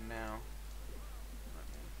cleared out for now.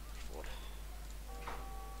 Forward.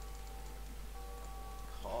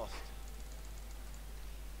 Cost.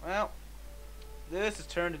 Well, this has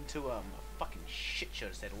turned into a fucking shit show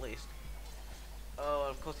to say the least. Oh,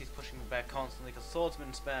 of course he's pushing me back constantly because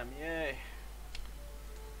swordsman spam, yay.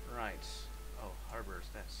 Right. Oh, harbors,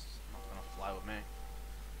 that's not gonna fly with me.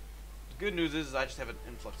 The good news is I just have an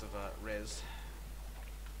influx of res.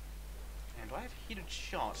 And do I have heated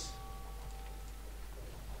shots?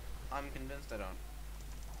 I'm convinced I don't.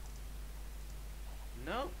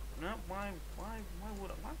 No, no, why would I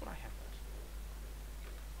have that?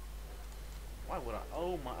 Why would I?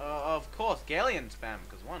 Oh my, of course, galleon spam,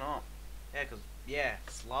 because why not? Yeah,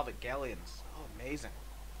 Slavic galleons. Oh, amazing.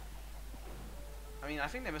 I mean, I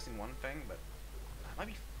think they're missing one thing, but that might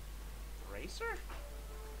be racer?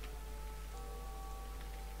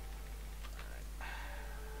 Alright.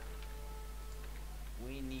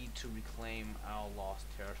 We need to reclaim our lost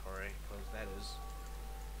territory, because that is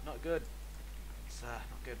not good. It's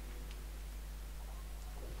not good.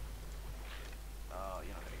 Oh,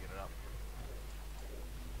 you're not gonna get it up.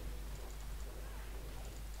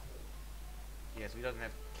 Yes, he doesn't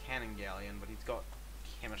have cannon galleon, but he's got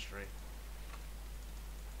chemistry.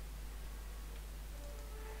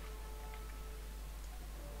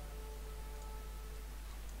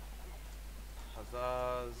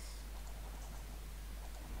 Huzzahs.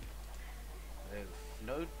 They have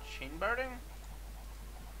no chain barding?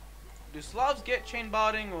 Do Slavs get chain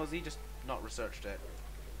barding, or has he just not researched it?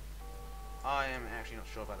 I am actually not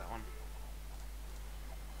sure about that one.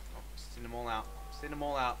 Oh, send them all out. Send them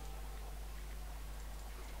all out.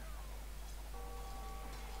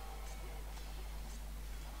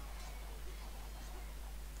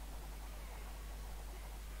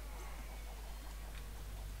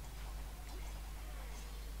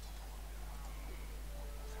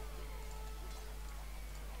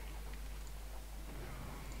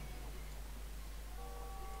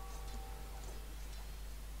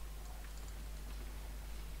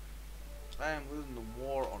 I am losing the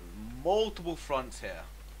war on multiple fronts here.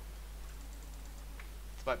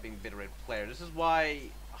 Despite being a better rated player. This is why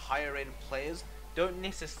higher rated players don't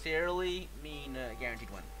necessarily mean a guaranteed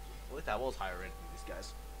win. Well, if I was higher rated than these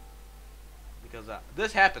guys. Because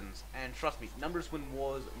this happens, and trust me, numbers win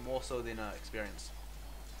wars more so than experience.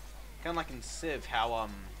 Kind of like in Civ, how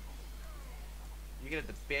you get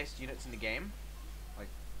the best units in the game, like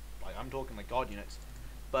I'm talking like god units,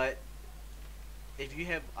 but if you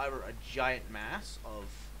have either a giant mass of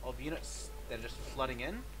units that are just flooding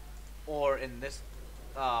in, or in this,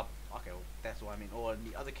 okay, well, that's what I mean, or in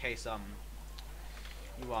the other case,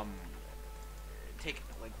 you take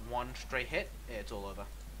like one stray hit, yeah, it's all over.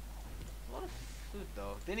 A lot of food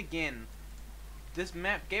though. Then again, this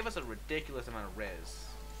map gave us a ridiculous amount of res,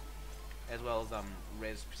 as well as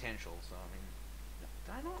res potential. So I mean,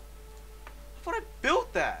 did I not? I thought I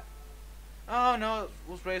built that. Oh no, it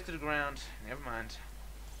was raised to the ground. Never mind.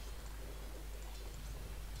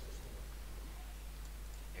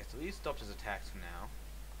 Yeah, so he stopped his attacks for now.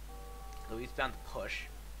 So he's bound to push.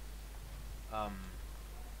 Yeah,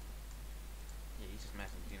 he's just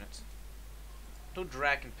massing his units. Until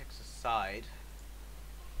Dragon picks a side.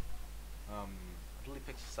 Until he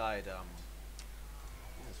picks a side,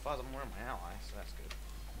 as far as I'm aware, my ally, so that's good.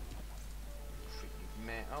 Treat you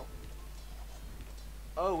man.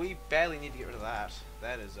 Oh, we badly need to get rid of that.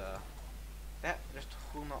 That is, that just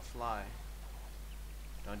will not fly.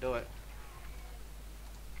 Don't do it.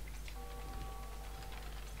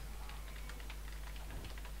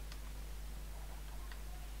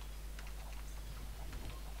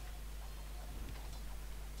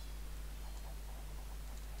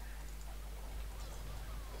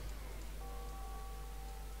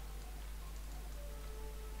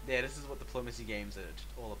 Yeah, this is what diplomacy games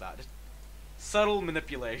are all about. Just subtle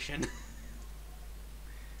manipulation.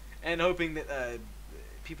 And hoping that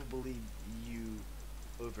people believe you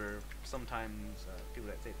over sometimes people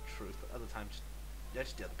that say the truth, but other times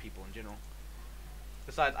just the other people in general.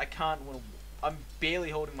 Besides, I can't win. I'm barely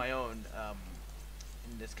holding my own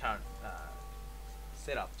in this current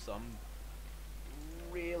setup, so I'm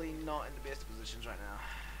really not in the best positions right now,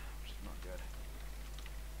 which is not good.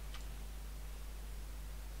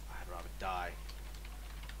 I'd rather die.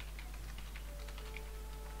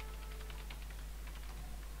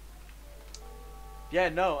 Yeah,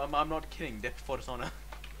 no, I'm not kidding. Death before dishonor.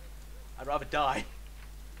 I'd rather die.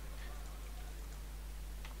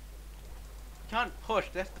 Can't push.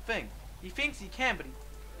 That's the thing. He thinks he can, but he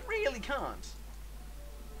really can't.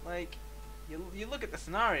 Like, you look at the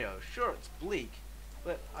scenario. Sure, it's bleak,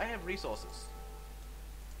 but I have resources.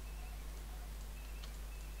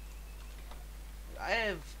 I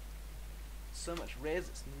have so much res.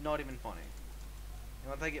 It's not even funny.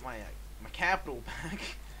 And once I get my capital back,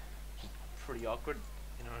 which is pretty awkward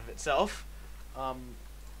in and of itself, I'm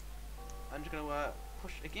just gonna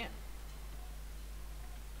push again.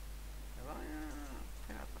 Have I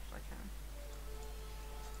put out as much as I can?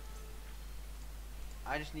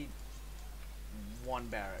 I just need one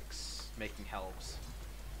barracks making helps.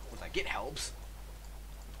 Once I get helps.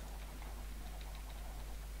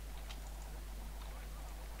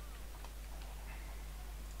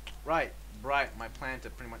 Right, my plan to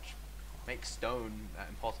pretty much make stone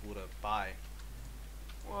impossible to buy.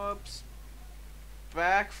 Whoops.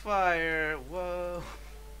 Backfire. Whoa.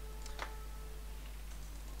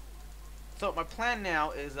 So my plan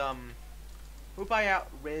now is hope I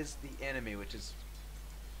out-res the enemy, which is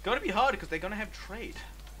gonna be hard because they're gonna have trade.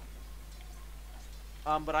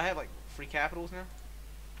 But I have like 3 capitals now.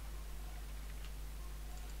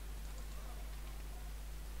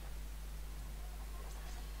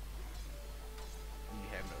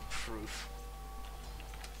 You have no proof.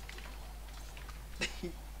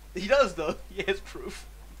 He does though. He has proof.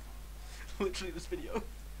 Literally this video.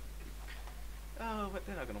 Oh, but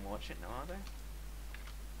they're not gonna watch it now, are they?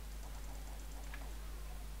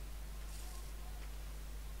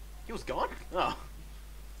 He was gone? Oh.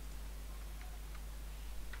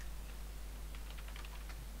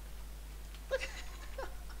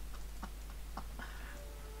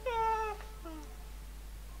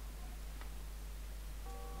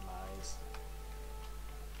 Lies.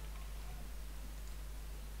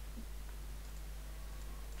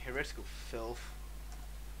 Heretical filth.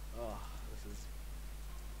 Oh, this is...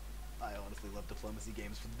 I honestly love diplomacy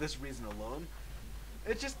games for this reason alone.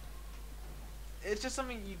 It's just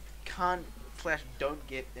something you can't / don't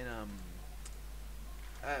get in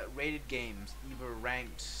rated games, either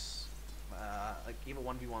ranked like either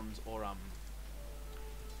 1v1s or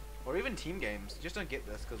even team games. You just don't get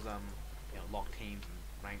this because you know, locked teams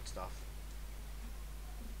and ranked stuff.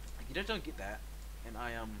 You just don't get that, and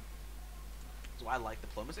so I like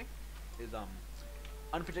diplomacy is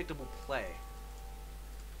unpredictable play.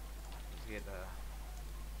 Let's get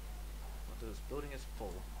what this building is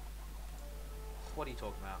full. What are you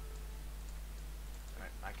talking about?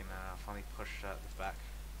 Alright, I can finally push this back.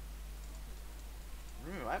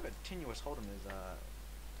 Remember, I have a tenuous hold on his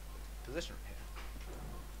position right here.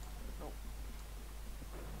 Nope.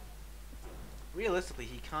 Realistically,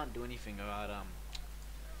 he can't do anything about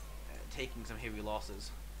taking some heavy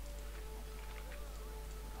losses.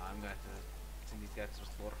 I'm gonna have to send these guys to the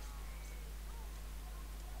slaughter.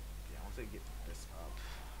 Yeah, once I get this up.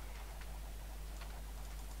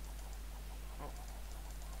 Oh.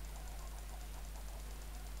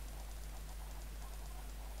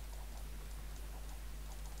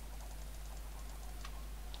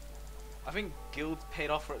 I think guild's paid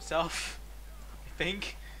off for itself. I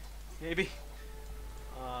think, maybe.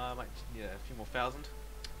 I might just need a few more thousand.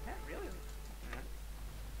 Yeah, really. Right.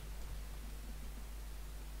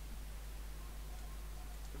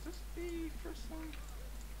 Is this the first one?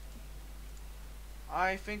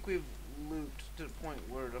 I think we've looped to the point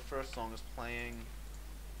where the first song is playing.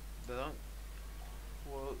 Don't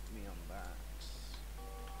quote me on that.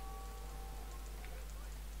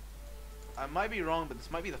 I might be wrong, but this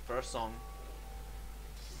might be the first song.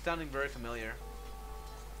 It's sounding very familiar.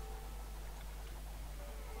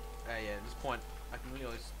 Yeah, at this point, I can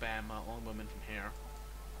really spam longbowmen from here.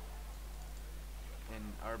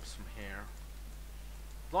 And herbs from here.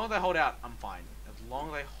 As long as I hold out, I'm fine. As long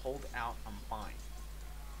as I hold out, I'm fine.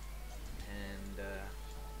 And,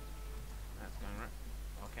 that's going right.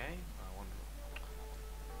 Okay,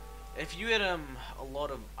 if you had a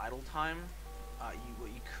lot of idle time, what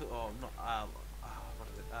you could, oh, not, what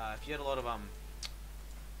is it? If you had a lot of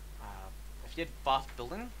if you had fast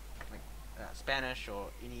building, like Spanish or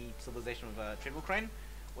any civilization with a treadmill crane,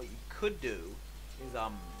 what you could do is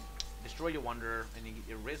destroy your wonder and you get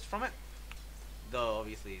your res from it. Though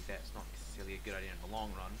obviously that's not necessarily a good idea in the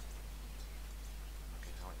long run.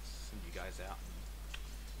 Okay, now let's send you guys out.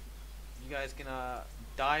 You guys can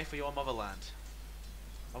die for your motherland.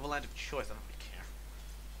 Motherland of choice. I don't really care.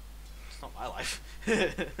 It's not my life.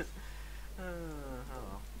 Oh.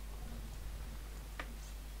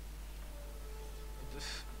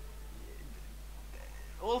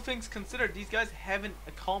 All things considered, these guys haven't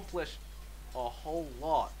accomplished a whole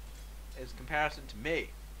lot as comparison to me.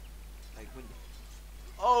 Like when,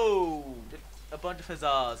 a bunch of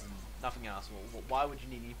huzzahs and nothing else. Well, why would you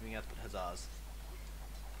need anything else but huzzahs?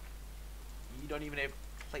 You don't even have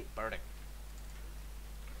plate burning,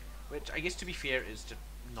 which I guess to be fair is just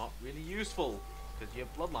not really useful because you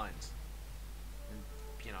have bloodlines and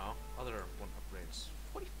you know other one upgrades.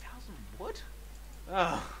 40,000 wood.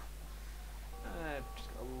 Oh. Just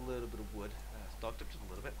got a little bit of wood. Stocked up just a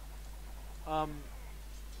little bit.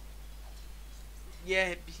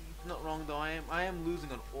 Yeah, not wrong though. I am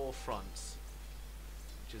losing on all fronts,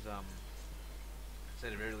 which is to say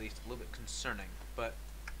the very least a little bit concerning. But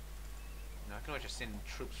you know, I can always just send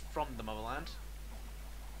troops from the motherland.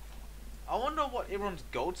 I wonder what everyone's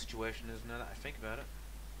gold situation is now that I think about it.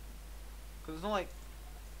 Because it's not like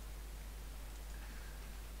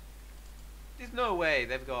there's no way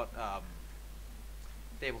they've got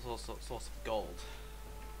stable source of gold,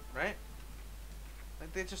 right?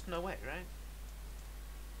 Like there's just no way, right?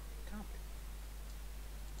 Can't be.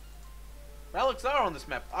 Relics are on this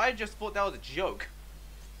map. I just thought that was a joke.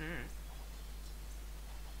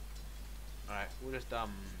 Alright, we'll just have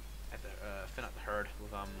to thin out the herd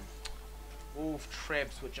with wolf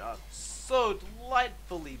trebs, which are so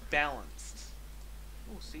delightfully balanced.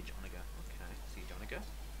 Oh, siege onager. Okay, siege onager.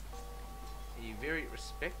 A very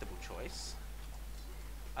respectable choice.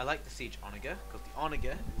 I like the siege onager because the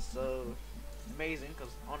onager is so amazing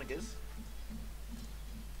because onagers.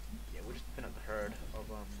 Yeah, we'll just thin out the herd of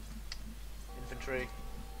infantry.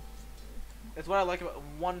 That's what I like about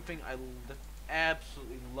one thing I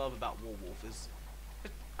absolutely love about Warwolf is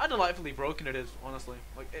how delightfully broken it is, honestly.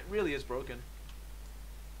 Like, it really is broken.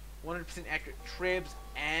 100% accurate trebs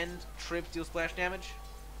and trebs deal splash damage.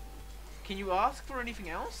 Can you ask for anything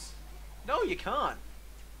else? No, you can't.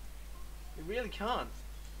 You really can't.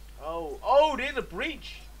 Oh, there's a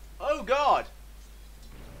breach. Oh, God.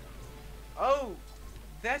 Oh,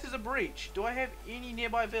 that is a breach. Do I have any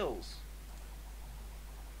nearby vills?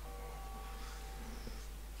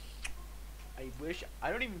 I wish.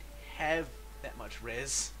 I don't even have that much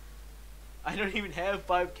res. I don't even have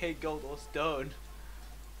 5k gold or stone.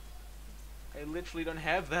 I literally don't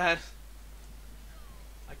have that.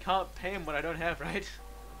 I can't pay him what I don't have, right?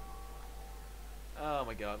 Oh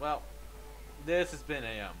my god. Well, this has been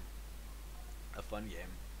a fun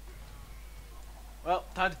game. Well,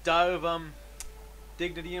 time to die with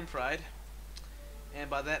dignity and pride. And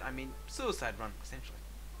by that I mean suicide run, essentially.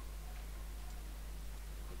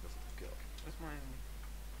 Where's my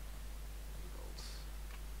gold?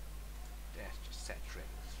 That's just saturated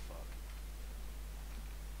as fuck.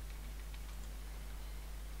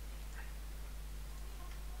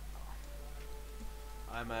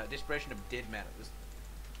 I'm desperation of a dead man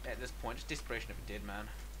at this point. Just desperation of a dead man.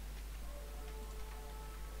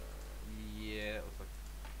 Yeah, it looks like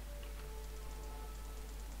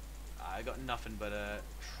I got nothing but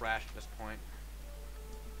trash at this point.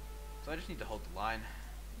 So I just need to hold the line.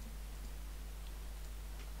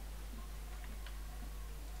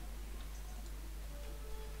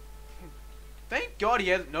 Thank God he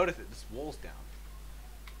hasn't noticed that this wall's down.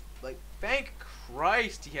 Like, thank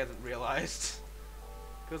Christ he hasn't realized.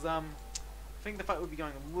 Because, I think the fight would be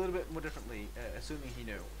going a little bit more differently, assuming he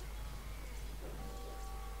knew.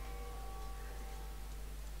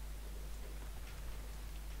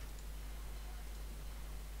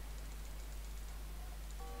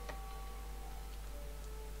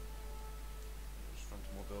 Just run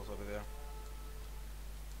some more bills over there.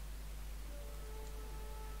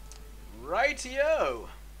 Rightio!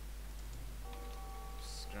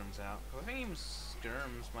 Skirms out. I think even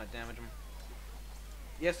skirms might damage him.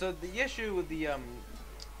 Yeah, so the issue with the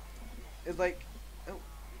is like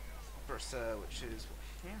Versa, which is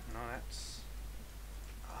yeah, no, that's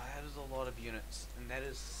that is a lot of units, and that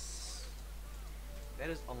is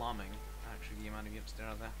alarming. Actually, the amount of units there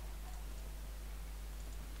are there.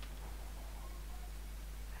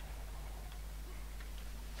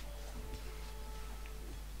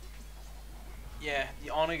 Yeah, the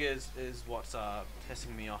onagers is what's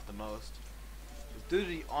pissing me off the most. Due to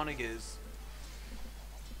the onagers,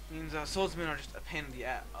 Means swordsmen are just a pain in the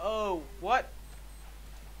ass. Oh, what?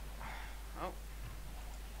 Oh.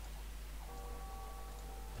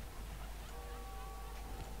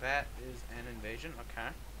 That is an invasion, okay.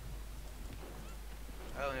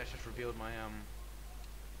 I only just revealed my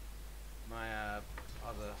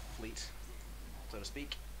other fleet, so to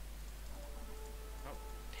speak. Oh,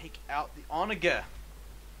 take out the onager.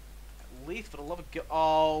 At least for the love of God.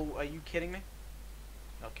 Oh, are you kidding me?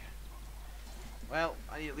 Okay. Well,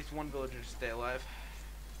 I need at least one villager to stay alive.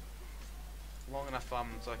 Long enough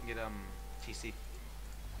so I can get TC.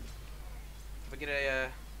 If I get a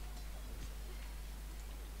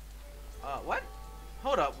what?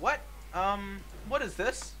 Hold up, what? What is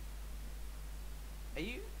this? Are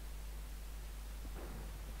you?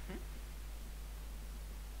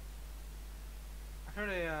 I heard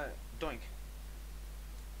a doink.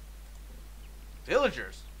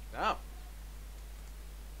 Villagers. Oh. Alright,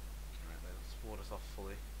 let's ward us off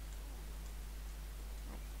fully.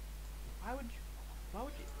 Oh.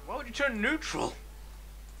 Why would you turn neutral?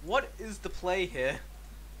 What is the play here?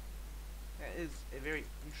 That is a very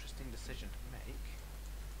interesting decision to make.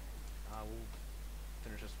 We'll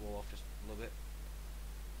finish this wall off just a little bit.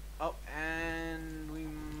 Oh, and we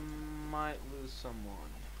might lose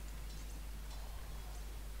someone.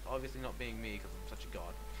 Obviously not being me, because I'm such a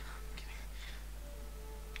god. I'm kidding.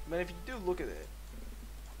 But if you do look at it,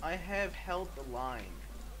 I have held the line,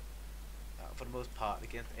 for the most part,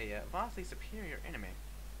 against a vastly superior enemy.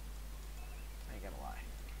 I ain't gonna lie.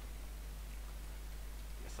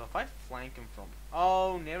 So if I flank him from...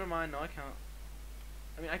 Oh, never mind. No, I can't.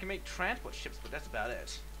 I mean, I can make transport ships, but that's about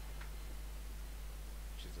it.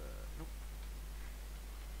 Which is, nope.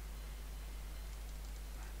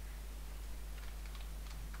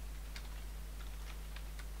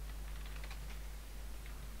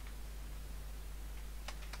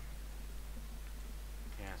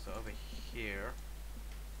 Yeah, so over here...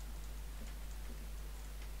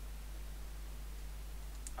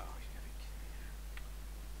 Oh, yeah,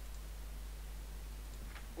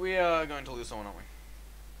 we are going to lose someone, aren't we?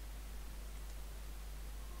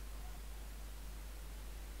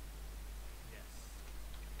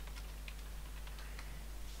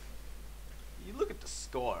 You look at the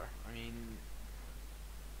score. I mean,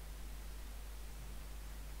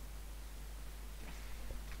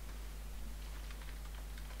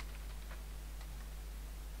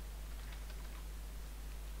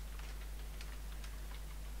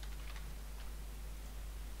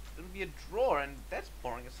 it'll be a draw, and that's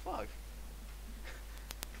boring as fuck.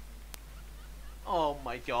 Oh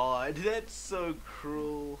my god, that's so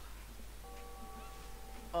cruel.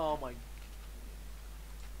 Oh my.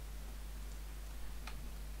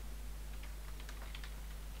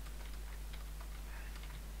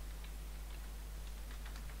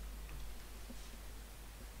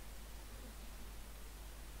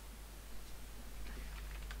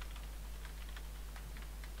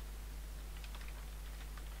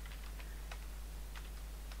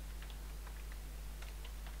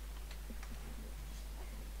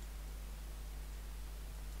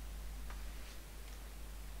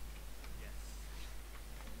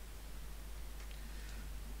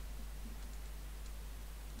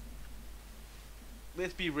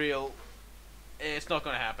 Let's be real, it's not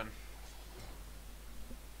gonna happen.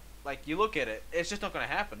 Like, you look at it, it's just not gonna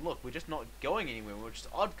happen. Look, we're just not going anywhere. We're just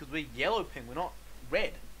odd because we're yellow ping, we're not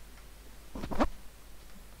red. And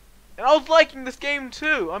I was liking this game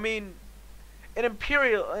too. I mean, an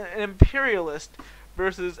imperialist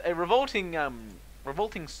versus a revolting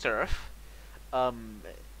serf.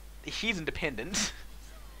 He's independent.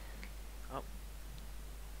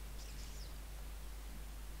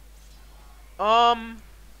 Oh.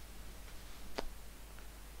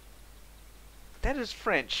 That is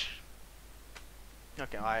French.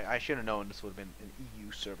 Okay, I should have known this would have been an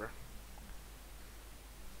EU server.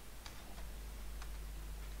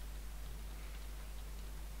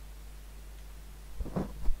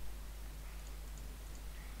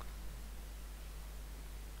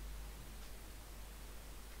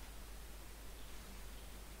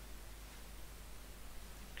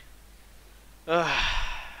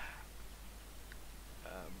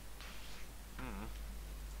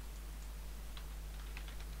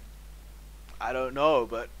 I don't know,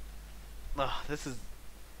 but this is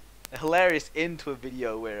a hilarious end to a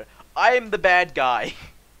video where I am the bad guy.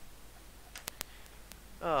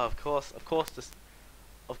 Oh, of course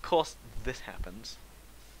this happens.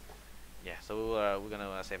 Yeah, so we're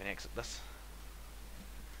gonna save and exit this.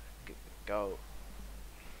 Go.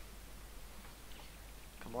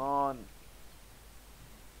 Come on.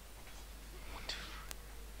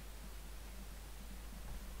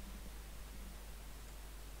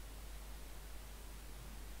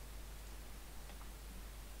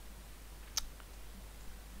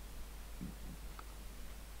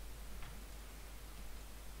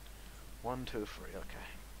 1, 2, 3. Okay.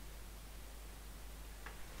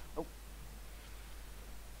 Oh.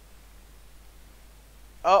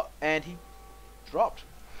 Oh, and he dropped.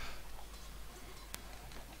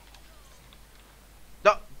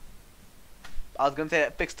 No. I was gonna say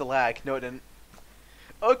that fixed the lag. No, it didn't.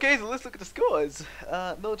 Okay, so let's look at the scores.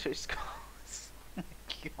 Military scores. Oh my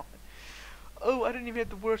god. Oh, I didn't even have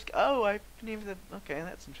the worst. Oh, I didn't even have. Okay,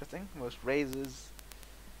 that's interesting. Most raises.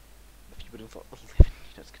 If you would have thought the living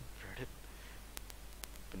units converted.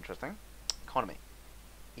 Interesting. Economy.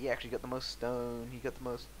 He actually got the most stone. He got the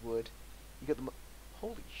most wood. He got the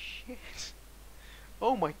holy shit.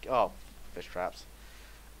 Oh my. Oh, fish traps.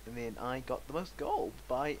 And then I got the most gold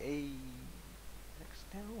by a.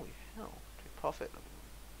 Holy hell. Profit.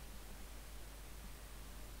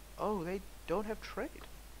 Oh, they don't have trade.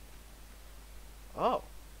 Oh.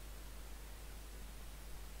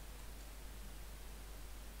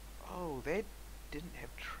 Oh, they didn't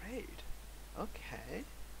have trade. Okay.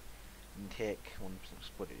 And tech, 1%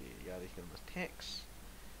 split, yada, you got the most techs.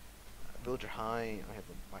 Villager high,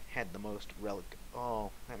 I had the most relic.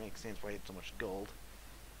 Oh, that makes sense why I had so much gold.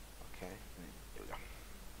 Okay, here we go.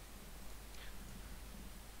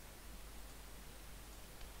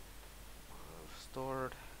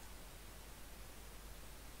 Stored.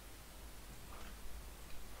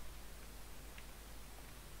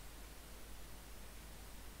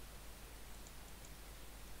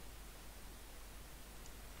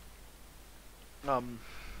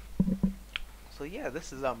 So yeah,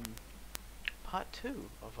 this is part 2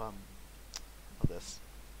 of this.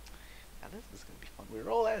 Now this is gonna be fun.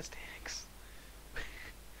 We're all Aztecs.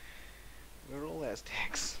 We're all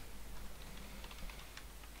Aztecs.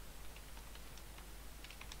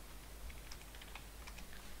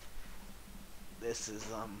 This is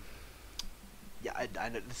yeah, I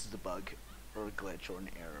know this is a bug or a glitch or an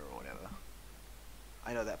error or whatever.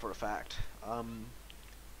 I know that for a fact.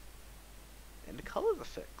 And the colors are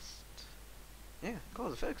fixed. Yeah,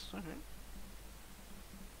 colors are fixed. Okay.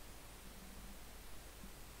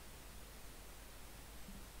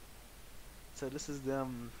 So this is it's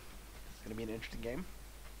gonna be an interesting game.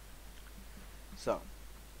 So,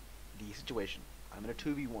 the situation. I'm in a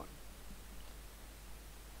 2v1.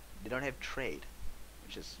 They don't have trade,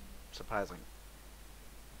 which is surprising.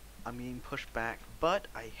 I'm being pushed back, but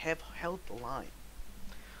I have held the line.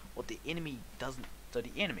 What the enemy doesn't. So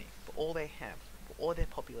the enemy, for all they have, for all their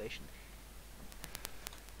population.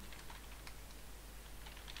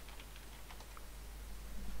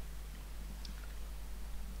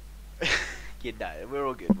 Yeah, nah, we're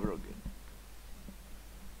all good. We're all good.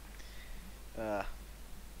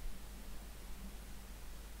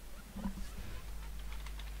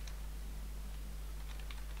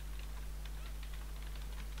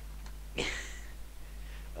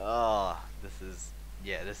 Oh, this is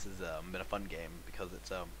been a fun game because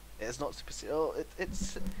it's not super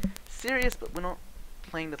it's serious, but we're not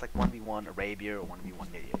playing this like 1v1 Arabia or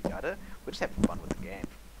 1v1 yada yada. We're just having fun with the game,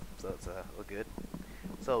 so it's all good.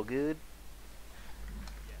 It's all good.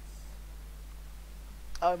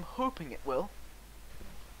 I'm hoping it will.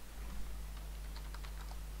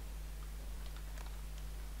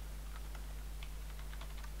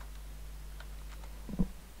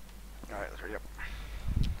 All right, let's hurry up.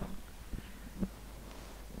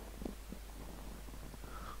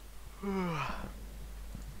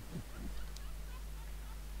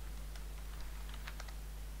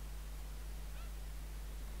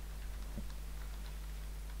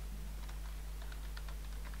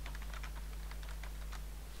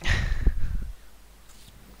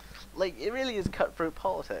 Like, it really is cutthroat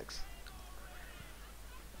politics.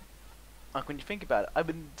 Like, when you think about it, I've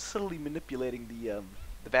been subtly manipulating the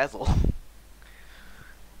basil.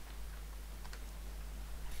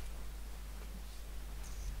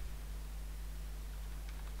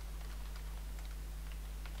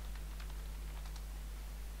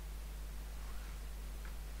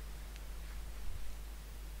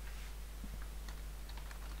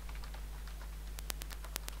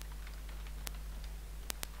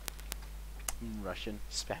 Russian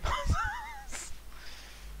spam.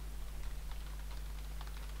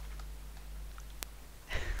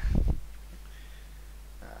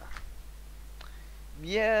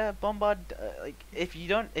 Yeah, bombard. Like, if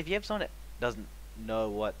you have someone that doesn't know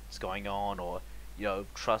what's going on or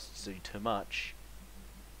trusts you too much,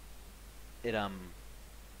 oh,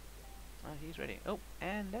 he's ready. Oh,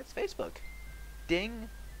 and that's Facebook. Ding.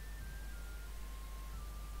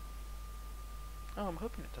 Oh, I'm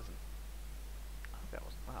hoping it doesn't. I hope that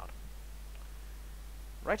wasn't loud.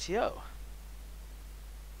 Rightio.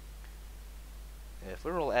 If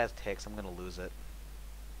we're all Aztecs, I'm gonna lose it.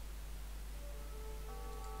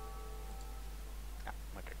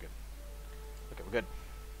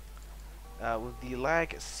 with the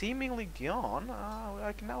lag seemingly gone,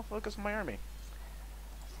 I can now focus on my army.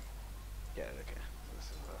 Yeah, okay. So this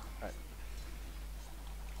is, alright.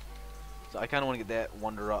 So I kind of want to get that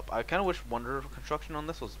wonder up. I kind of wish wonder construction on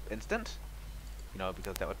this was instant. You know,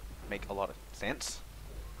 because that would make a lot of sense.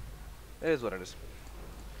 It is what it is.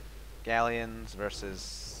 Galleons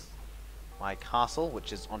versus my castle,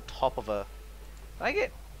 which is on top of a... I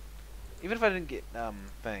get... Even if I didn't get,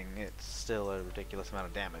 thing, it's still a ridiculous amount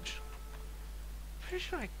of damage. Pretty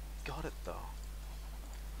sure I got it, though.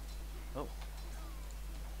 Oh.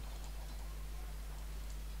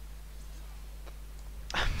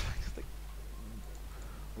 Like,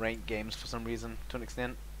 ranked games for some reason, to an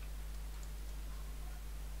extent.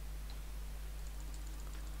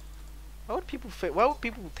 Why would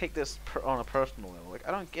people take this on a personal level? Like,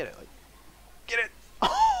 I don't get it. Like, get it?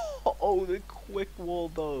 Oh, the quick wall,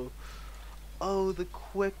 though. Oh, the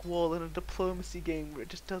quick wall in a diplomacy game where it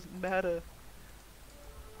just doesn't matter.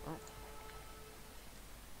 Oh.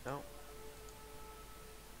 No.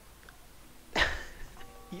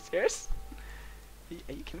 You serious?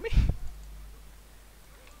 Are you kidding me?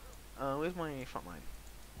 Where's my front line?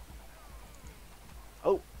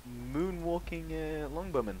 Oh, moonwalking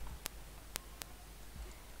longbowman.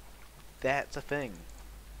 That's a thing.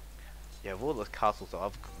 Yeah, with all those castles though,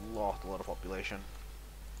 I've lost a lot of population.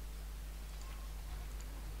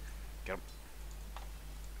 Get 'em.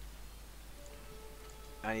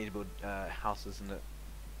 I need to build houses in it.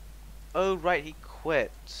 Oh right, he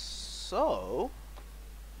quit. So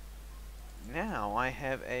now I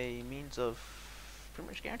have a means of pretty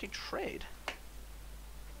much guaranteed trade.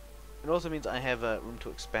 It also means I have room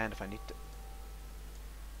to expand if I need to.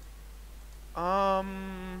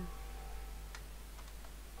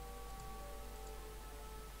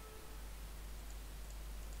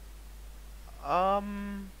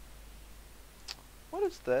 What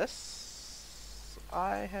is this?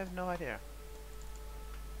 I have no idea.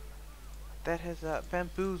 That has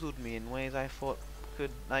bamboozled me in ways I thought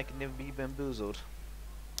I could never be bamboozled.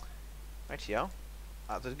 Right here.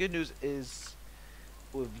 So the good news is,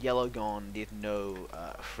 with yellow gone, there's no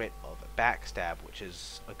threat of a backstab, which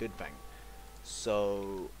is a good thing.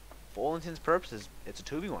 So, for all intents and purposes, it's a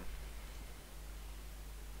 2v1.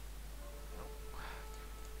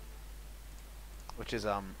 Which is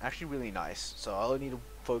actually really nice. So I'll only need to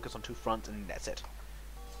focus on two fronts and that's it.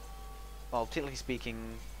 Well, technically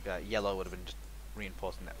speaking, yellow would have been just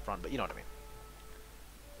reinforcing that front, but you know what I mean.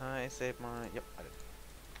 I saved my... Yep, I did.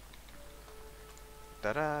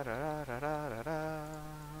 Da da da da da da da.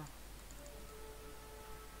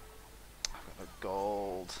 I've got no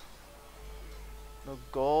gold. No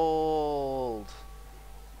gold.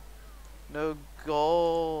 No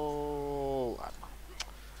gold.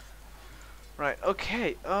 Right,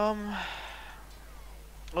 okay, well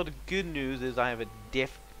the good news is I have a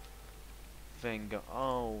death thing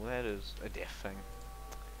oh, that is a death thing.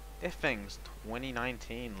 Death thing's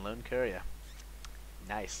 2019 Lone Courier.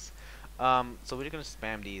 Nice. So we're just gonna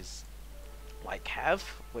spam these like have,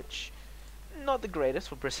 which not the greatest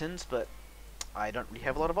for Britons, but I don't really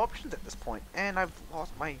have a lot of options at this point. And I've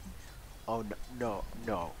lost my oh no no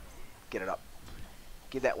no. Get it up.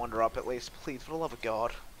 Get that wonder up at least, please, for the love of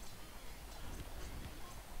God.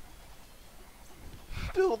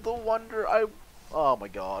 Build the wonder. Oh my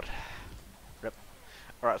God. Rip.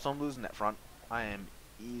 Alright, so I'm losing that front. I am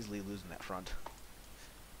easily losing that front.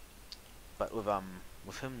 But with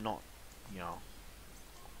him not, you know,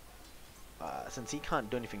 since he can't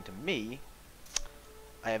do anything to me,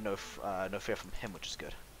 I have no fear from him, which is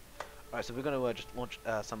good. Alright, so we're gonna just launch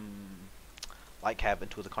some light cab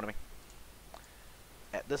into his economy.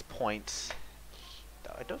 At this point,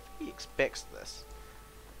 I don't think he expects this.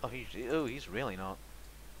 Oh, he's really not.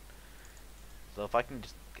 So if I can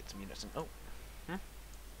just get some units in... Oh.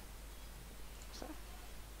 What's that?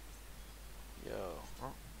 Yo.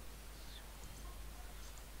 Oh.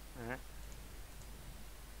 Alright.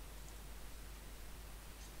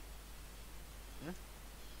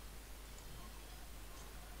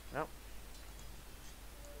 Nope.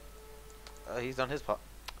 He's done his part.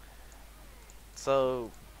 So...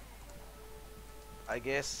 I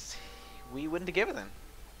guess we win together then.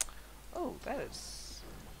 Oh, that is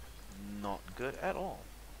not good at all.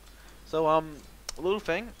 So, a little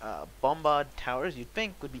thing, bombard towers you'd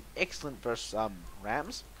think would be excellent versus,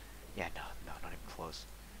 rams. Yeah, no, not even close.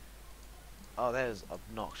 Oh, that is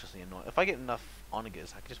obnoxiously annoying. If I get enough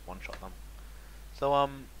onagers, I can just one-shot them. So,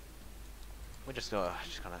 we're just gonna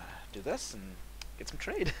do this and get some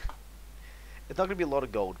trade. It's not gonna be a lot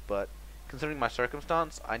of gold, but considering my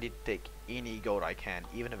circumstance, I need to take any gold I can,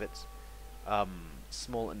 even if it's,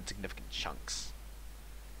 small insignificant chunks.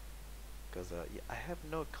 Because yeah, I have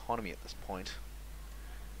no economy at this point.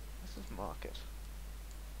 This is market.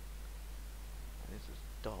 This is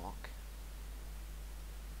dark.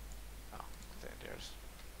 Oh, there's.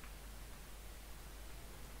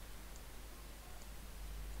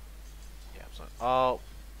 Yeah, so. Oh,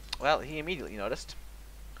 well, he immediately noticed.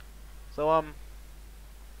 So,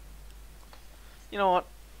 you know what?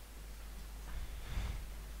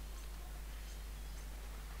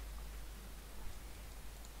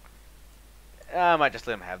 I might just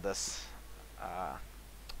let him have this. Uh,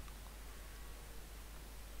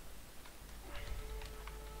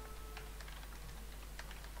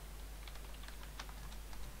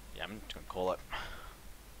 yeah, I'm just gonna call it.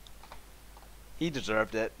 He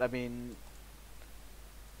deserved it. I mean,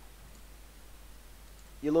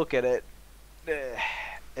 you look at it,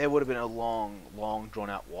 it would have been a long, long,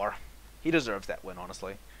 drawn-out war. He deserves that win,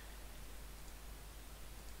 honestly.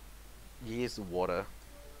 Here's the water.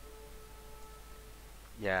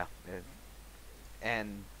 Yeah,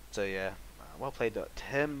 and so yeah, well played to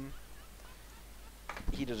him.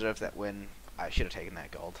 He deserves that win. I should have taken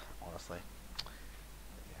that gold, honestly.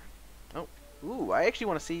 Yeah. Oh, ooh, I actually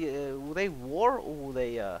want to see, will they war or will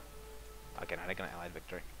they, okay, no, they're gonna allied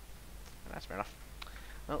victory. That's fair enough.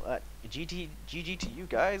 Well, GG to you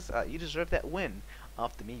guys. You deserve that win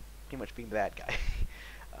after me pretty much being the bad guy.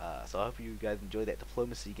 So I hope you guys enjoyed that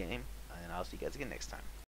diplomacy game, and I'll see you guys again next time.